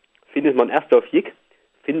hat, findet man erst auf Jig,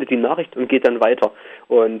 findet die Nachricht und geht dann weiter.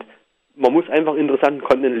 Und man muss einfach interessanten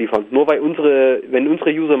Content liefern. Nur wenn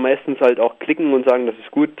unsere User meistens halt auch klicken und sagen, das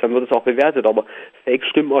ist gut, dann wird es auch bewertet. Aber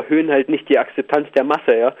Fake-Stimmen erhöhen halt nicht die Akzeptanz der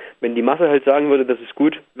Masse, ja. Wenn die Masse halt sagen würde, das ist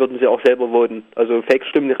gut, würden sie auch selber voten. Also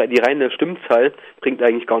Fake-Stimmen, die reine Stimmzahl bringt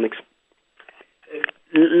eigentlich gar nichts.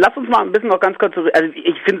 Lass uns mal ein bisschen noch ganz kurz, also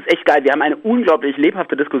ich finde es echt geil, wir haben eine unglaublich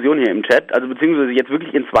lebhafte Diskussion hier im Chat, also beziehungsweise jetzt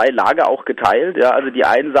wirklich in zwei Lager auch geteilt, ja, also die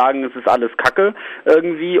einen sagen, es ist alles Kacke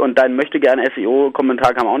irgendwie und dein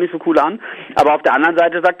Möchtegern-SEO-Kommentar kam auch nicht so cool an, aber auf der anderen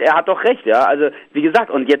Seite sagt, er hat doch recht, ja, also wie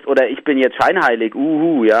gesagt, und jetzt, oder ich bin jetzt scheinheilig,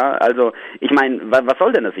 ja, also ich meine, was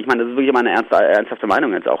soll denn das? Ich meine, das ist wirklich meine ernsthafte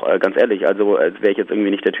Meinung jetzt auch, ganz ehrlich, also als wäre ich jetzt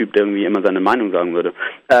irgendwie nicht der Typ, der irgendwie immer seine Meinung sagen würde.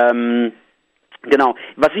 Genau.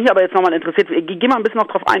 Was mich aber jetzt nochmal interessiert, geh mal ein bisschen noch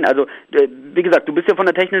drauf ein. Also, wie gesagt, du bist ja von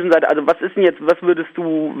der technischen Seite, also was sind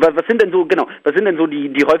denn so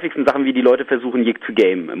die häufigsten Sachen, wie die Leute versuchen, Jig zu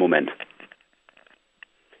gamen im Moment?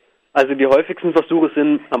 Also die häufigsten Versuche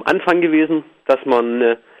sind am Anfang gewesen, dass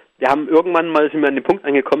wir haben irgendwann mal sind wir an den Punkt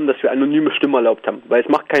angekommen, dass wir anonyme Stimmen erlaubt haben. Weil es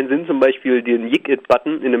macht keinen Sinn, zum Beispiel den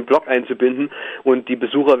Jig-It-Button in einem Blog einzubinden und die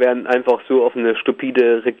Besucher werden einfach so auf eine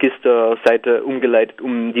stupide Registerseite umgeleitet,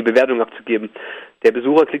 um die Bewertung abzugeben. Der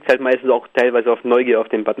Besucher klickt halt meistens auch teilweise auf Neugier auf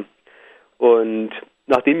den Button. Und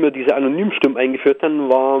nachdem wir diese anonymen Stimmen eingeführt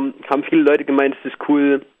haben, haben viele Leute gemeint, es ist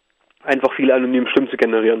cool, einfach viele anonyme Stimmen zu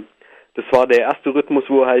generieren. Das war der erste Rhythmus,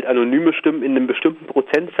 wo halt anonyme Stimmen in einem bestimmten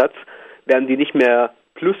Prozentsatz werden die nicht mehr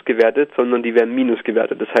plus gewertet, sondern die werden minus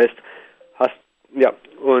gewertet. Das heißt,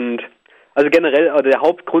 also generell, der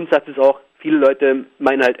Hauptgrundsatz ist auch, viele Leute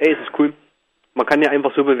meinen halt, es ist cool, man kann ja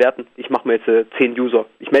einfach so bewerten, ich mache mir jetzt 10 User.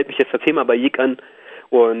 Ich melde mich jetzt das Thema bei Jig an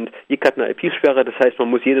und Jig hat eine IP-Sperre, das heißt, man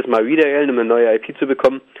muss jedes Mal wiederwählen, um eine neue IP zu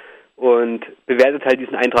bekommen und bewertet halt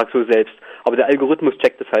diesen Eintrag so selbst. Aber der Algorithmus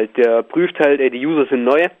checkt das halt, der prüft halt, die User sind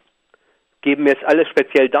neu, geben jetzt alle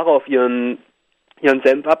speziell darauf ihren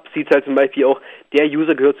Senf ab, sieht halt zum Beispiel auch, der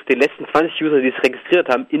User gehört zu den letzten 20 User, die es registriert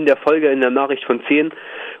haben, in der Folge, in der Nachricht von 10.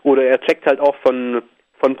 Oder er checkt halt auch von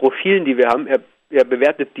Profilen, die wir haben, er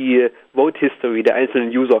bewertet die Vote History der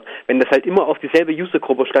einzelnen User. Wenn das halt immer auf dieselbe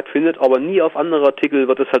Usergruppe stattfindet, aber nie auf andere Artikel,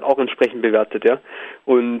 wird das halt auch entsprechend bewertet, ja.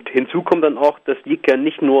 Und hinzu kommt dann auch, dass Jig ja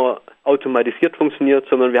nicht nur automatisiert funktioniert,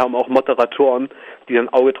 sondern wir haben auch Moderatoren, die ein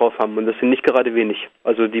Auge drauf haben. Und das sind nicht gerade wenig.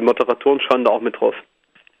 Also die Moderatoren schauen da auch mit drauf.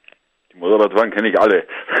 Die Moderatoren kenne ich alle.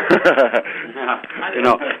 Ja,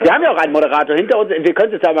 genau. Wir haben ja auch einen Moderator hinter uns. Wir können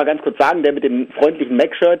es jetzt ja mal ganz kurz sagen, der mit dem freundlichen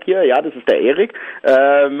Mac-Shirt hier, ja, das ist der Erik.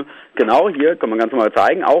 Genau, hier kann man ganz normal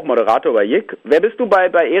zeigen, auch Moderator bei Jig. Wer bist du bei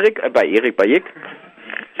Erik? Bei Jig?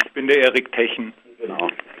 Ich bin der Erik Techen.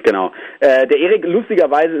 Genau. Der Erik,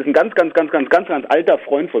 lustigerweise, ist ein ganz alter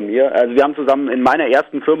Freund von mir. Also wir haben zusammen in meiner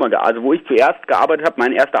ersten Firma, also wo ich zuerst gearbeitet habe,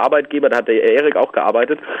 mein erster Arbeitgeber, da hat der Erik auch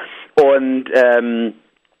gearbeitet. Und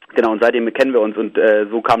genau, und seitdem kennen wir uns und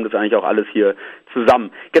so kam das eigentlich auch alles hier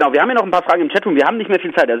zusammen. Genau, wir haben ja noch ein paar Fragen im Chatroom, wir haben nicht mehr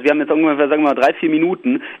viel Zeit, also wir haben jetzt ungefähr, sagen wir mal, 3-4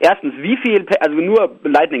 Minuten. Erstens, also nur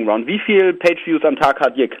Lightning Round, wie viel Page-Views am Tag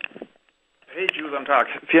hat Jig? Page-Views am Tag,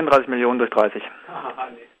 34 Millionen durch 30.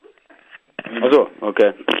 Achso,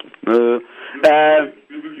 okay.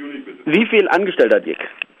 Wie viel Angestellte hat Jig?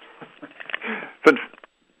 5.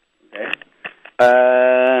 Okay.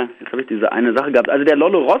 Jetzt habe ich diese eine Sache gehabt. Also der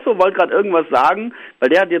Lollo Rosso wollte gerade irgendwas sagen, weil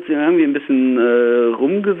der hat jetzt irgendwie ein bisschen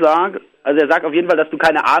rumgesagt. Also er sagt auf jeden Fall, dass du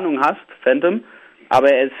keine Ahnung hast, Phantom,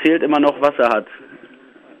 aber es fehlt immer noch, was er hat.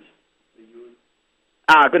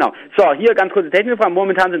 Genau. So, hier ganz kurze technische Frage.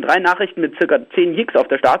 Momentan sind 3 Nachrichten mit ca. 10 Jigs auf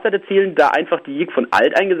der Startseite. Zählen da einfach die Jig von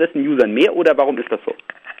alteingesessenen Usern mehr oder warum ist das so?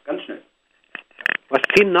 Ganz schnell. Was,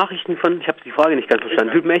 10 Nachrichten von? Ich habe die Frage nicht ganz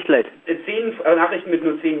verstanden. Tut mir echt leid. 10 Nachrichten mit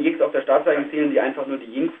nur 10 Jigs auf der Startseite zählen die einfach nur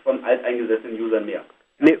die Jigs von alteingesessenen Usern mehr?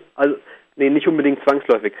 Nee, nicht unbedingt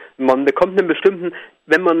zwangsläufig. Man bekommt einen bestimmten,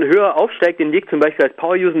 wenn man höher aufsteigt, den Jig zum Beispiel als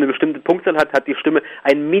Power-User eine bestimmte Punktzahl hat die Stimme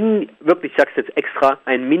wirklich, ich sag's jetzt extra,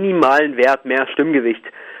 einen minimalen Wert mehr Stimmgewicht.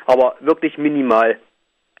 Aber wirklich minimal.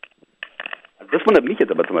 Also das wundert mich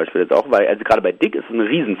jetzt aber zum Beispiel jetzt auch, weil, also gerade bei Dick ist es ein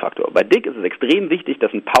Riesenfaktor. Bei Dick ist es extrem wichtig,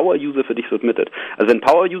 dass ein Power-User für dich submittet. Also wenn ein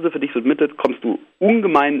Power-User für dich submittet, kommst du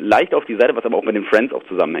ungemein leicht auf die Seite, was aber auch mit den Friends auch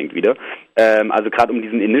zusammenhängt wieder. Also gerade um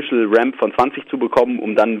diesen Initial Ramp von 20 zu bekommen,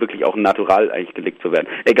 um dann wirklich auch natural eigentlich gelegt zu werden.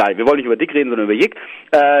 Egal, wir wollen nicht über Dick reden, sondern über Jick.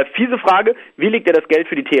 Fiese Frage, wie legt er das Geld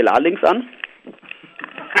für die TLA-Links an?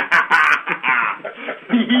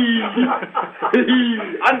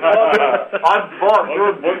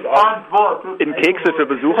 Antwort. In Kekse für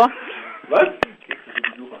Besucher? Was?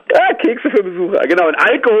 Ja, Kekse für Besucher. Genau, in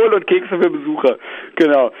Alkohol und Kekse für Besucher.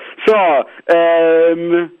 Genau. So,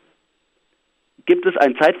 gibt es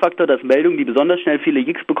einen Zeitfaktor, dass Meldungen, die besonders schnell viele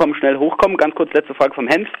Jicks bekommen, schnell hochkommen? Ganz kurz, letzte Frage vom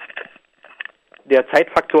Hens. Der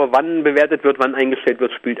Zeitfaktor, wann bewertet wird, wann eingestellt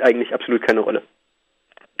wird, spielt eigentlich absolut keine Rolle.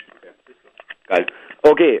 Geil.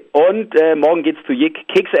 Okay, und morgen geht's zu Jick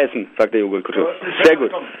Kekse essen, sagt der Joghurtkultur. Sehr gut.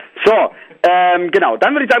 So, genau,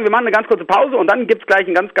 dann würde ich sagen, wir machen eine ganz kurze Pause und dann gibt's gleich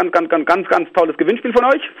ein ganz tolles Gewinnspiel von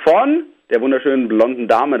euch, von der wunderschönen blonden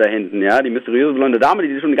Dame da hinten, ja, die mysteriöse blonde Dame,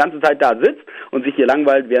 die schon die ganze Zeit da sitzt und sich hier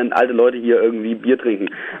langweilt, während alte Leute hier irgendwie Bier trinken.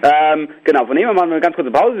 Genau, von dem her machen wir eine ganz kurze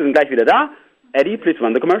Pause, wir sind gleich wieder da. Eddie, please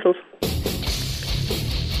run the commercials.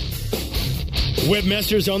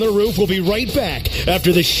 Webmasters on the Roof will be right back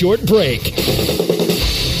after this short break.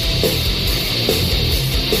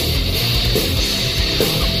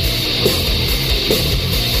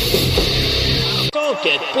 Don't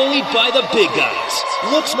get bullied by the big guys.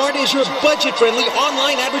 LookSmart is your budget-friendly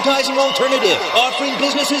online advertising alternative, offering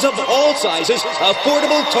businesses of all sizes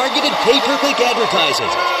affordable, targeted pay-per-click advertising.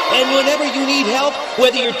 And whenever you need help,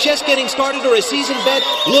 whether you're just getting started or a seasoned vet,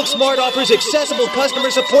 LookSmart offers accessible customer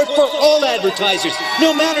support for all advertisers,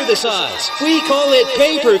 no matter the size. We call it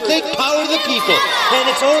pay-per-click power to the people, and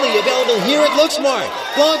it's only available here at LookSmart.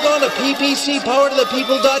 Log on to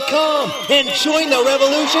ppcpowertothepeople.com and join the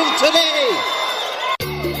revolution today.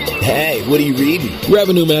 Hey, what are you reading?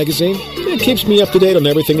 Revenue Magazine. It keeps me up to date on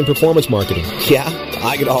everything in performance marketing. Yeah,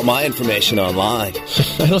 I get all my information online.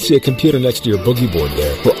 I don't see a computer next to your boogie board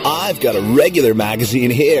there. Well, I've got a regular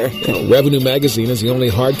magazine here. Revenue Magazine is the only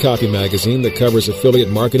hard copy magazine that covers affiliate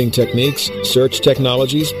marketing techniques, search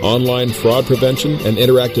technologies, online fraud prevention, and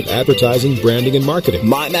interactive advertising, branding, and marketing.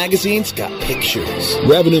 My magazine's got pictures.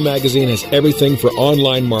 Revenue Magazine has everything for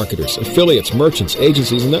online marketers, affiliates, merchants,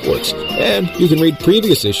 agencies, and networks. And you can read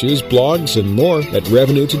previous issues, blogs, and more at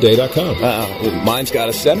RevenueToday.com. Mine's got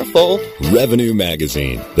a centerfold. Revenue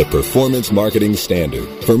Magazine, the performance marketing standard.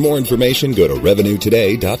 For more information, go to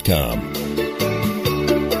RevenueToday.com.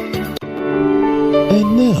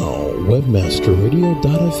 And now,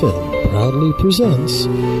 WebmasterRadio.fm proudly presents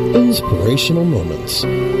Inspirational Moments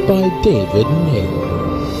by David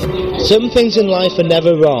Naylor. Some things in life are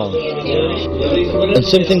never wrong, and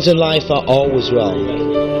some things in life are always wrong.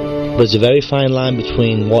 But there's a very fine line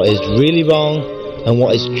between what is really wrong and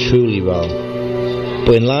what is truly wrong.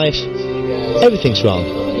 But in life, everything's wrong.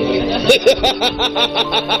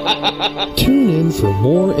 Tune in for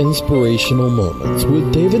more inspirational moments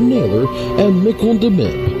with David Naylor and Mikkel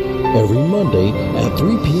DeMib every Monday at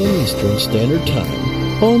 3 p.m. Eastern Standard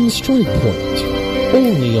Time on Strike Point,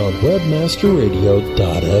 only on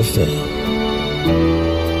WebmasterRadio.fm.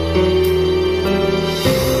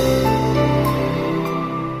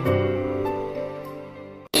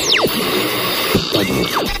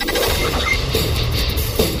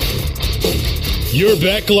 You're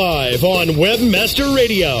back live on Webmaster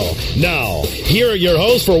Radio. Now, here are your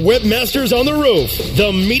hosts for Webmasters on the Roof,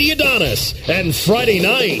 the Media Adonis, and Friday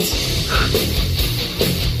Night.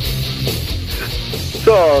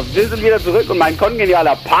 So, wir sind wieder zurück und mein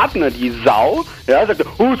kongenialer Partner, die Sau, ja, sagte,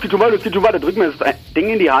 es geht schon weiter, drückt mir das Ding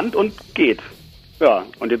in die Hand und geht. Ja,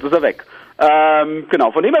 und jetzt ist er weg.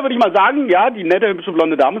 Genau, von dem her würde ich mal sagen, ja, die nette, hübsche,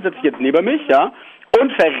 blonde Dame setzt sich jetzt neben mich, ja,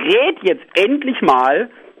 und verrät jetzt endlich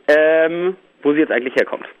mal, wo sie jetzt eigentlich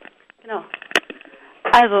herkommt. Genau.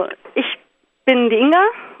 Also, ich bin die Inga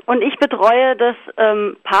und ich betreue das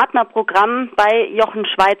Partnerprogramm bei Jochen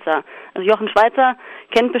Schweizer. Also Jochen Schweizer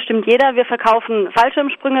kennt bestimmt jeder. Wir verkaufen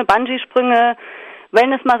Fallschirmsprünge, Bungee-Sprünge,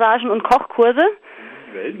 Wellnessmassagen und Kochkurse.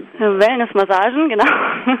 Wellnessmassagen, genau.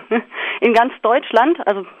 In ganz Deutschland.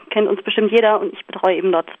 Also kennt uns bestimmt jeder und ich betreue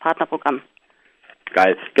eben dort das Partnerprogramm.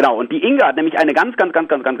 Geil, genau. Und die Inga hat nämlich eine ganz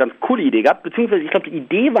coole Idee gehabt, beziehungsweise ich glaube, die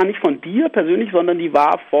Idee war nicht von dir persönlich, sondern die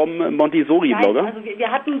war vom Montessori-Blogger. Also wir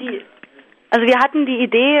hatten die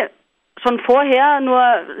Idee schon vorher, nur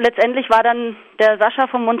letztendlich war dann der Sascha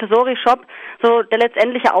vom Montessori-Shop so der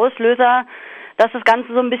letztendliche Auslöser, dass das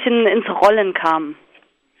Ganze so ein bisschen ins Rollen kam.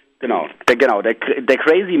 Genau, der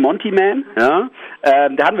Crazy Monty Man, ja,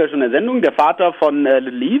 der hatten wir schon in der Sendung, der Vater von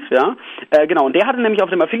Little Leaf, ja, genau, und der hatte nämlich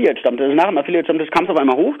auf dem Affiliate-Stammtisch, also nach dem Affiliate-Stammtisch kam es auf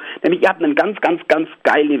einmal hoch, nämlich ihr habt einen ganz, ganz, ganz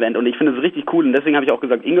geilen Event und ich finde es richtig cool und deswegen habe ich auch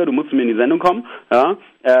gesagt, Inga, du musst zu mir in die Sendung kommen, ja,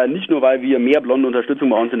 nicht nur, weil wir mehr blonde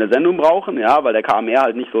Unterstützung bei uns in der Sendung brauchen, ja, weil der KMR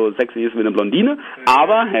halt nicht so sexy ist wie eine Blondine,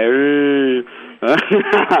 aber, hey, und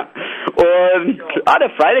der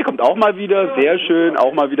Friday kommt auch mal wieder, sehr schön,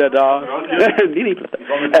 auch mal wieder da.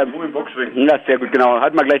 Ja, sehr gut, genau.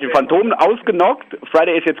 Hat mal gleich den Phantom ausgenockt.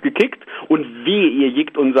 Friday ist jetzt gekickt und wehe, ihr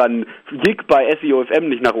jickt unseren Jick bei SEO FM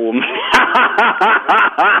nicht nach oben.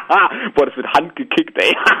 Boah, das wird handgekickt,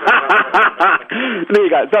 ey. Nee,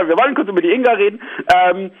 egal. So, wir wollen kurz über die Inga reden.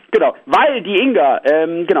 Genau, weil die Inga,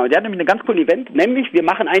 genau, die hat nämlich ein ganz cooles Event, nämlich wir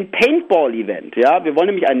machen ein Paintball-Event, ja. Wir wollen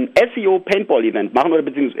nämlich ein SEO-Paintball-Event machen, oder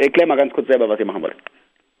beziehungsweise erklär mal ganz kurz selber, was ihr machen wollt.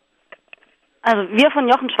 Also wir von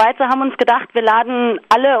Jochen Schweizer haben uns gedacht, wir laden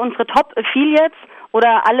alle unsere Top-Affiliates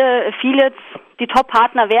oder alle Affiliates, die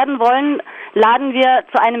Top-Partner werden wollen, laden wir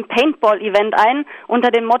zu einem Paintball-Event ein unter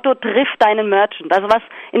dem Motto Triff deinen Merchant. Also was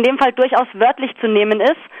in dem Fall durchaus wörtlich zu nehmen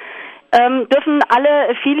ist, dürfen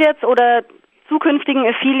alle Affiliates oder zukünftigen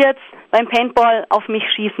Affiliates beim Paintball auf mich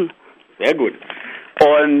schießen. Sehr gut.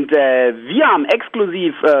 Und wir haben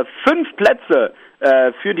exklusiv 5 Plätze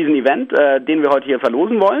für diesen Event, den wir heute hier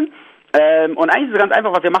verlosen wollen. Und eigentlich ist es ganz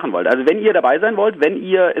einfach, was ihr machen wollt. Also wenn ihr dabei sein wollt,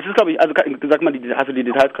 es ist glaube ich, also sag mal, hast du die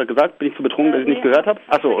Details gerade gesagt? Bin ich zu betrunken, dass ich nicht gehört habe?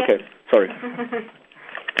 Achso, okay, sorry.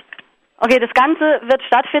 Okay, das Ganze wird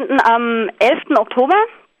stattfinden am 11. Oktober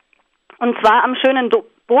und zwar am schönen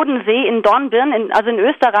Bodensee in Dornbirn, also in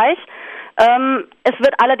Österreich. Es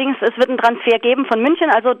wird einen Transfer geben von München,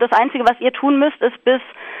 also das Einzige, was ihr tun müsst, ist bis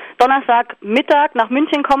Donnerstagmittag nach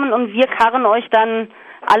München kommen und wir karren euch dann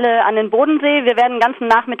alle an den Bodensee. Wir werden den ganzen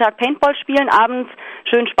Nachmittag Paintball spielen, abends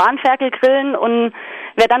schön Spanferkel grillen und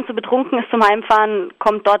wer dann zu betrunken ist zum Heimfahren,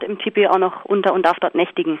 kommt dort im Tipi auch noch unter und darf dort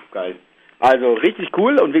nächtigen. Geil. Also richtig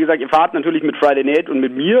cool und wie gesagt, ihr fahrt natürlich mit Friday Night und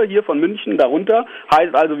mit mir hier von München darunter.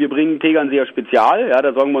 Heißt also, wir bringen Tegernseer Spezial, ja,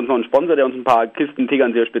 da sorgen wir uns noch einen Sponsor, der uns ein paar Kisten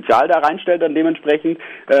Tegernseer Spezial da reinstellt dann dementsprechend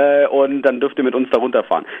und dann dürft ihr mit uns da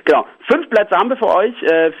runterfahren. Genau, 5 Plätze haben wir für euch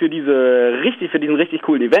für diesen richtig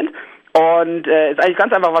coolen Event und ist eigentlich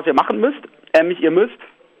ganz einfach, was ihr machen müsst. Ihr müsst,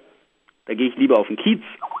 da gehe ich lieber auf den Kiez.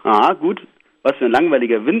 Aha, gut. Was für ein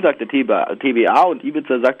langweiliger Wind, sagt der TBA und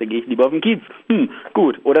Ibiza sagt, da gehe ich lieber auf den Kiez.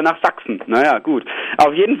 Gut. Oder nach Sachsen. Naja, gut.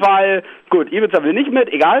 Auf jeden Fall, gut, Ibiza will nicht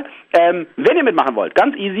mit, egal. Wenn ihr mitmachen wollt,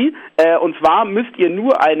 ganz easy. Und zwar müsst ihr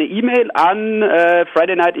nur eine E-Mail an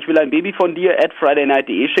Friday Night, ich will ein Baby von dir,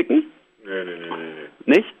 @fridaynight.de schicken. Nee.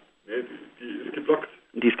 Nicht? Nee, die ist geblockt.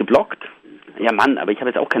 Die ist geblockt? Ja, Mann, aber ich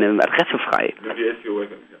habe jetzt auch keine Adresse frei. Nur die SEO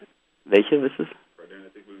FM, ja. Welche, wisst ihr?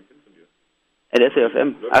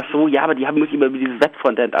 SEO-FM. Ach so, ja, aber muss ich immer über dieses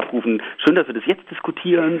Webfrontend abrufen. Schön, dass wir das jetzt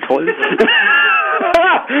diskutieren. Toll.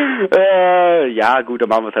 Ja, gut, dann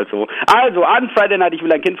machen wir es halt so. Also, an Friday Night, ich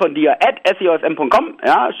will ein Kind von dir, @seofm.com.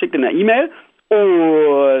 Ja, schickt in eine E-Mail.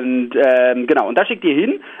 Und, genau, und da schickt ihr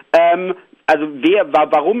hin, also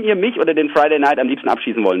warum ihr mich oder den Friday Night am liebsten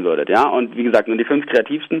abschießen wollen würdet, ja, und wie gesagt, nur die 5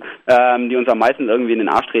 kreativsten, die uns am meisten irgendwie in den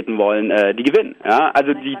Arsch treten wollen, die gewinnen, ja,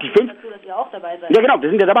 also die 5... Dazu, dass ihr auch dabei seid. Ja genau, wir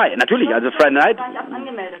sind ja dabei, natürlich, also Friday Night...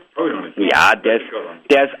 Angemeldet. Ja,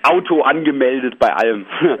 der ist auto angemeldet bei allem.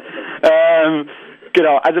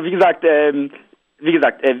 Genau, also wie gesagt,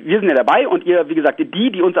 wir sind ja dabei und ihr, wie gesagt,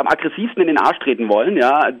 die uns am aggressivsten in den Arsch treten wollen,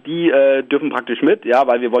 ja, die dürfen praktisch mit, ja,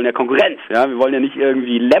 weil wir wollen ja Konkurrenz, ja, wir wollen ja nicht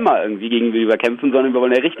irgendwie Lämmer irgendwie gegenüber kämpfen, sondern wir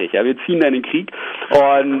wollen ja richtig, ja, wir ziehen da in den Krieg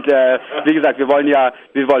und wie gesagt, wir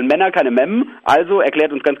wollen Männer, keine Memmen, also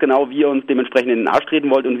erklärt uns ganz genau, wie ihr uns dementsprechend in den Arsch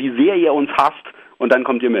treten wollt und wie sehr ihr uns hasst und dann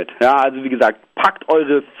kommt ihr mit, ja, also wie gesagt, packt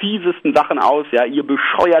eure fiesesten Sachen aus, ja, ihr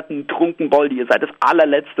bescheuerten Trunkenboldi, ihr seid das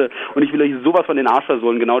allerletzte und ich will euch sowas von den Arsch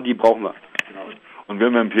versohlen, genau die brauchen wir. Und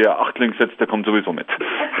wenn man einen PR8 links setzt, der kommt sowieso mit.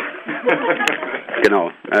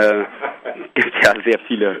 Genau. Gibt ja sehr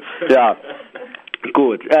viele. Ja.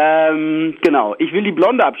 Gut. Genau. Ich will die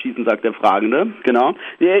Blonde abschießen, sagt der Fragende. Genau.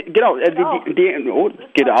 Genau.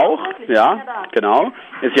 Geht auch. Ja. Genau.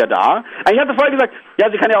 Ist ja da. Ich hatte vorher gesagt,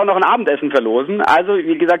 ja, sie kann ja auch noch ein Abendessen verlosen. Also,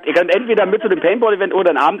 wie gesagt, ihr könnt entweder mit zu dem Paintball-Event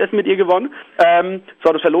oder ein Abendessen mit ihr gewonnen.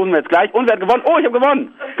 So, das verlosen wir jetzt gleich. Und wer hat gewonnen? Oh, ich habe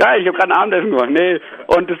gewonnen. Geil, ich habe gerade ein Abendessen gewonnen. Nee.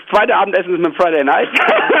 Und das zweite Abendessen ist mit Friday Night.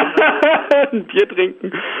 Ein Bier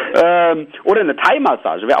trinken. Oder eine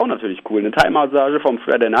Thai-Massage. Wäre auch natürlich cool. Eine Thai-Massage vom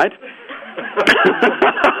Friday Night.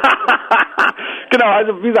 Genau,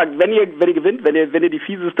 also wie gesagt, wenn ihr gewinnt, wenn ihr die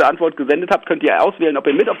fieseste Antwort gesendet habt, könnt ihr auswählen, ob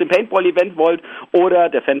ihr mit auf dem Paintball-Event wollt oder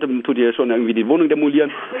der Phantom tut ihr schon irgendwie die Wohnung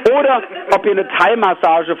demolieren oder ob ihr eine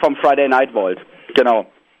Thai-Massage vom Friday Night wollt. Genau.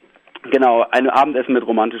 Genau, ein Abendessen mit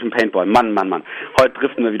romantischem Paintball. Mann. Heute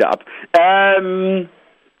driften wir wieder ab.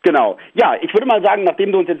 Genau. Ja, ich würde mal sagen,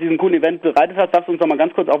 nachdem du uns jetzt diesen coolen Event bereitet hast, darfst du uns noch mal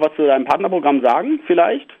ganz kurz auch was zu deinem Partnerprogramm sagen,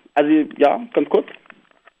 vielleicht? Also, ja, ganz kurz.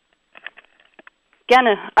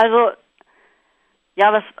 Gerne. Also,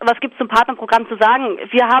 ja, was gibt's zum Partnerprogramm zu sagen?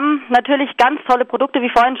 Wir haben natürlich ganz tolle Produkte, wie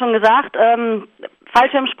vorhin schon gesagt.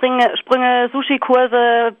 Fallschirmsprünge,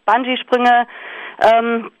 Sushi-Kurse, Bungee-Sprünge,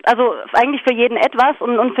 also eigentlich für jeden etwas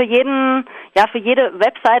und für jeden, ja, für jede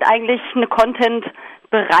Website eigentlich eine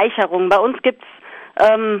Content-Bereicherung. Bei uns gibt's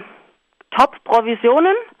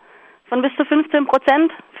Top-Provisionen von bis zu 15%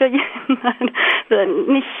 für jeden,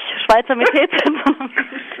 nicht Schweizer mit TZ, sondern...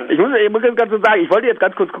 Ich muss jetzt ganz kurz sagen, ich wollte jetzt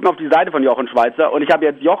ganz kurz gucken auf die Seite von Jochen Schweizer und ich habe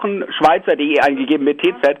jetzt jochenschweizer.de eingegeben mit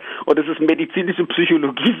TZ und es ist medizinische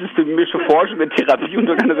Psychologie, systemische Forschung und Therapie und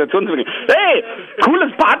Organisation. Hey,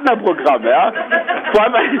 cooles Partnerprogramm, ja. Vor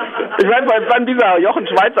allem, ich weiß, wann dieser Jochen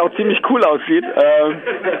Schweizer auch ziemlich cool aussieht.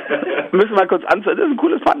 Müssen wir mal kurz anzeigen, das ist ein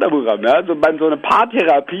cooles Partnerprogramm, ja. So eine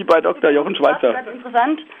Paartherapie bei Dr. Jochen Schweizer. Das ist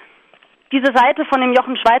interessant. Diese Seite von dem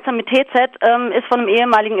Jochen Schweizer mit TZ ist von einem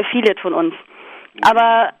ehemaligen Affiliate von uns.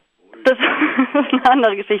 Aber das ist eine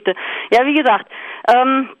andere Geschichte. Ja, wie gesagt,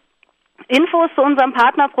 Infos zu unserem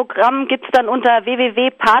Partnerprogramm gibt's dann unter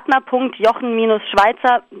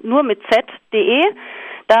www.partner.jochen-schweizer nur mit z.de.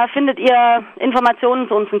 Da findet ihr Informationen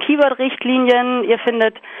zu unseren Keyword-Richtlinien. Ihr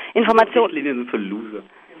findet Informationen... Richtlinien sind für Loser.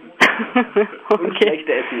 Okay.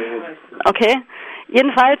 Okay.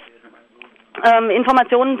 Jedenfalls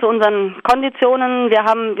Informationen zu unseren Konditionen.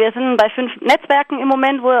 Wir sind bei 5 Netzwerken im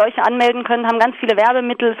Moment, wo ihr euch anmelden könnt, haben ganz viele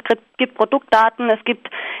Werbemittel, es gibt Produktdaten, es gibt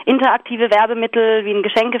interaktive Werbemittel wie ein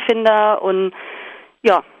Geschenkefinder und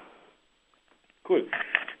ja. Cool.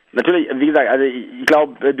 Natürlich, wie gesagt, also ich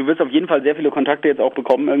glaube, du wirst auf jeden Fall sehr viele Kontakte jetzt auch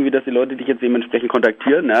bekommen, irgendwie, dass die Leute dich jetzt dementsprechend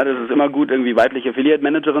kontaktieren. Ja, das ist immer gut, irgendwie weibliche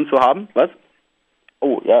Affiliate-Managerin zu haben. Was?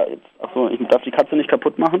 Oh, ja, jetzt, achso, ich darf die Katze nicht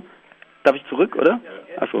kaputt machen. Darf ich zurück, oder?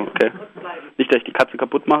 Achso, okay. Nicht, dass ich die Katze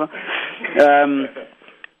kaputt mache.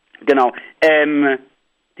 Genau.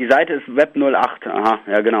 Die Seite ist Web08. Aha,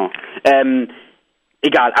 ja, genau.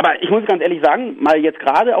 Egal, aber ich muss ganz ehrlich sagen, mal jetzt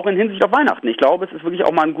gerade auch in Hinsicht auf Weihnachten. Ich glaube, es ist wirklich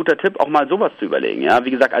auch mal ein guter Tipp, auch mal sowas zu überlegen. Ja, wie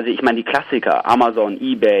gesagt, also ich meine die Klassiker, Amazon,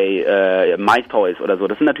 eBay, MyToys oder so,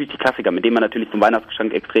 das sind natürlich die Klassiker, mit denen man natürlich zum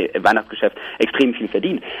Weihnachtsgeschäft extrem viel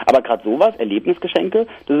verdient. Aber gerade sowas, Erlebnisgeschenke,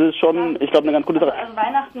 das ist schon, ich glaube, eine ganz gute Sache.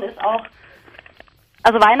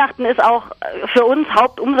 Also Weihnachten ist auch für uns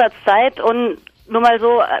Hauptumsatzzeit und nur mal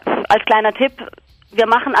so als kleiner Tipp, wir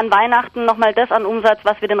machen an Weihnachten nochmal das an Umsatz,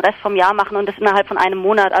 was wir den Rest vom Jahr machen und das innerhalb von einem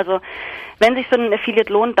Monat. Also wenn sich für einen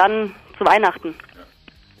Affiliate lohnt, dann zu Weihnachten.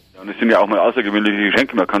 Ja, und es sind ja auch mal außergewöhnliche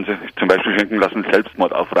Geschenke. Man kann sich zum Beispiel schenken lassen,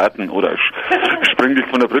 Selbstmord aufraten oder spring dich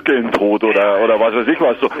von der Brücke in den Tod oder was weiß ich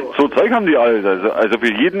was. So Zeug haben die alles. Also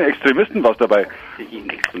für jeden Extremisten was dabei. Für jeden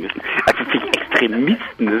Extremisten? Also für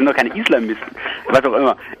Extremisten? Das sind doch keine Islamisten. Was auch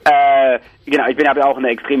immer. Genau, ich habe ja auch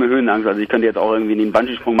eine extreme Höhenangst. Also ich könnte jetzt auch irgendwie einen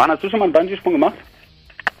Bungee-Sprung machen. Hast du schon mal einen Bungee-Sprung gemacht?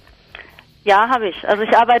 Ja, habe ich. Also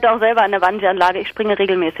ich arbeite auch selber an der Bungee-Anlage. Ich springe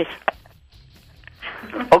regelmäßig.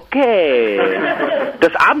 Okay.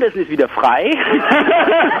 Das Abendessen ist wieder frei.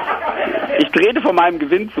 Ich trete von meinem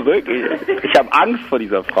Gewinn zurück. Ich habe Angst vor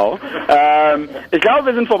dieser Frau. Ich glaube,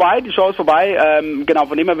 wir sind vorbei. Die Show ist vorbei. Genau,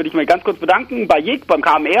 von dem her würde ich mich ganz kurz bedanken. Bei Jig, beim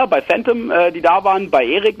KMR, bei Phantom, die da waren. Bei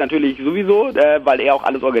Erik natürlich sowieso, weil er auch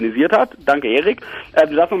alles organisiert hat. Danke, Erik.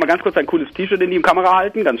 Du darfst noch mal ganz kurz ein cooles T-Shirt in die Kamera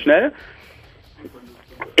halten, ganz schnell.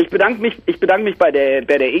 Ich bedanke mich bei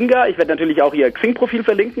der Inga. Ich werde natürlich auch ihr Xing-Profil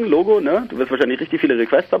verlinken, Logo, ne? Du wirst wahrscheinlich richtig viele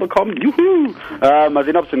Requests da bekommen. Juhu! Mal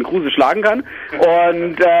sehen, ob es den Kruse schlagen kann.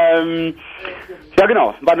 Und ja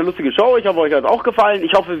genau, war eine lustige Show. Ich hoffe, euch hat es auch gefallen.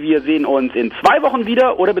 Ich hoffe, wir sehen uns in 2 Wochen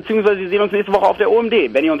wieder oder beziehungsweise wir sehen uns nächste Woche auf der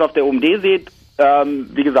OMD. Wenn ihr uns auf der OMD seht,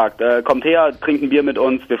 wie gesagt, kommt her, trinkt ein Bier mit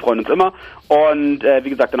uns. Wir freuen uns immer. Und wie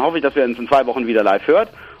gesagt, dann hoffe ich, dass wir uns in 2 Wochen wieder live hört.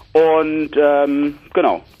 Und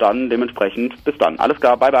genau, dann dementsprechend bis dann. Alles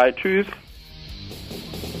klar, bye bye, tschüss.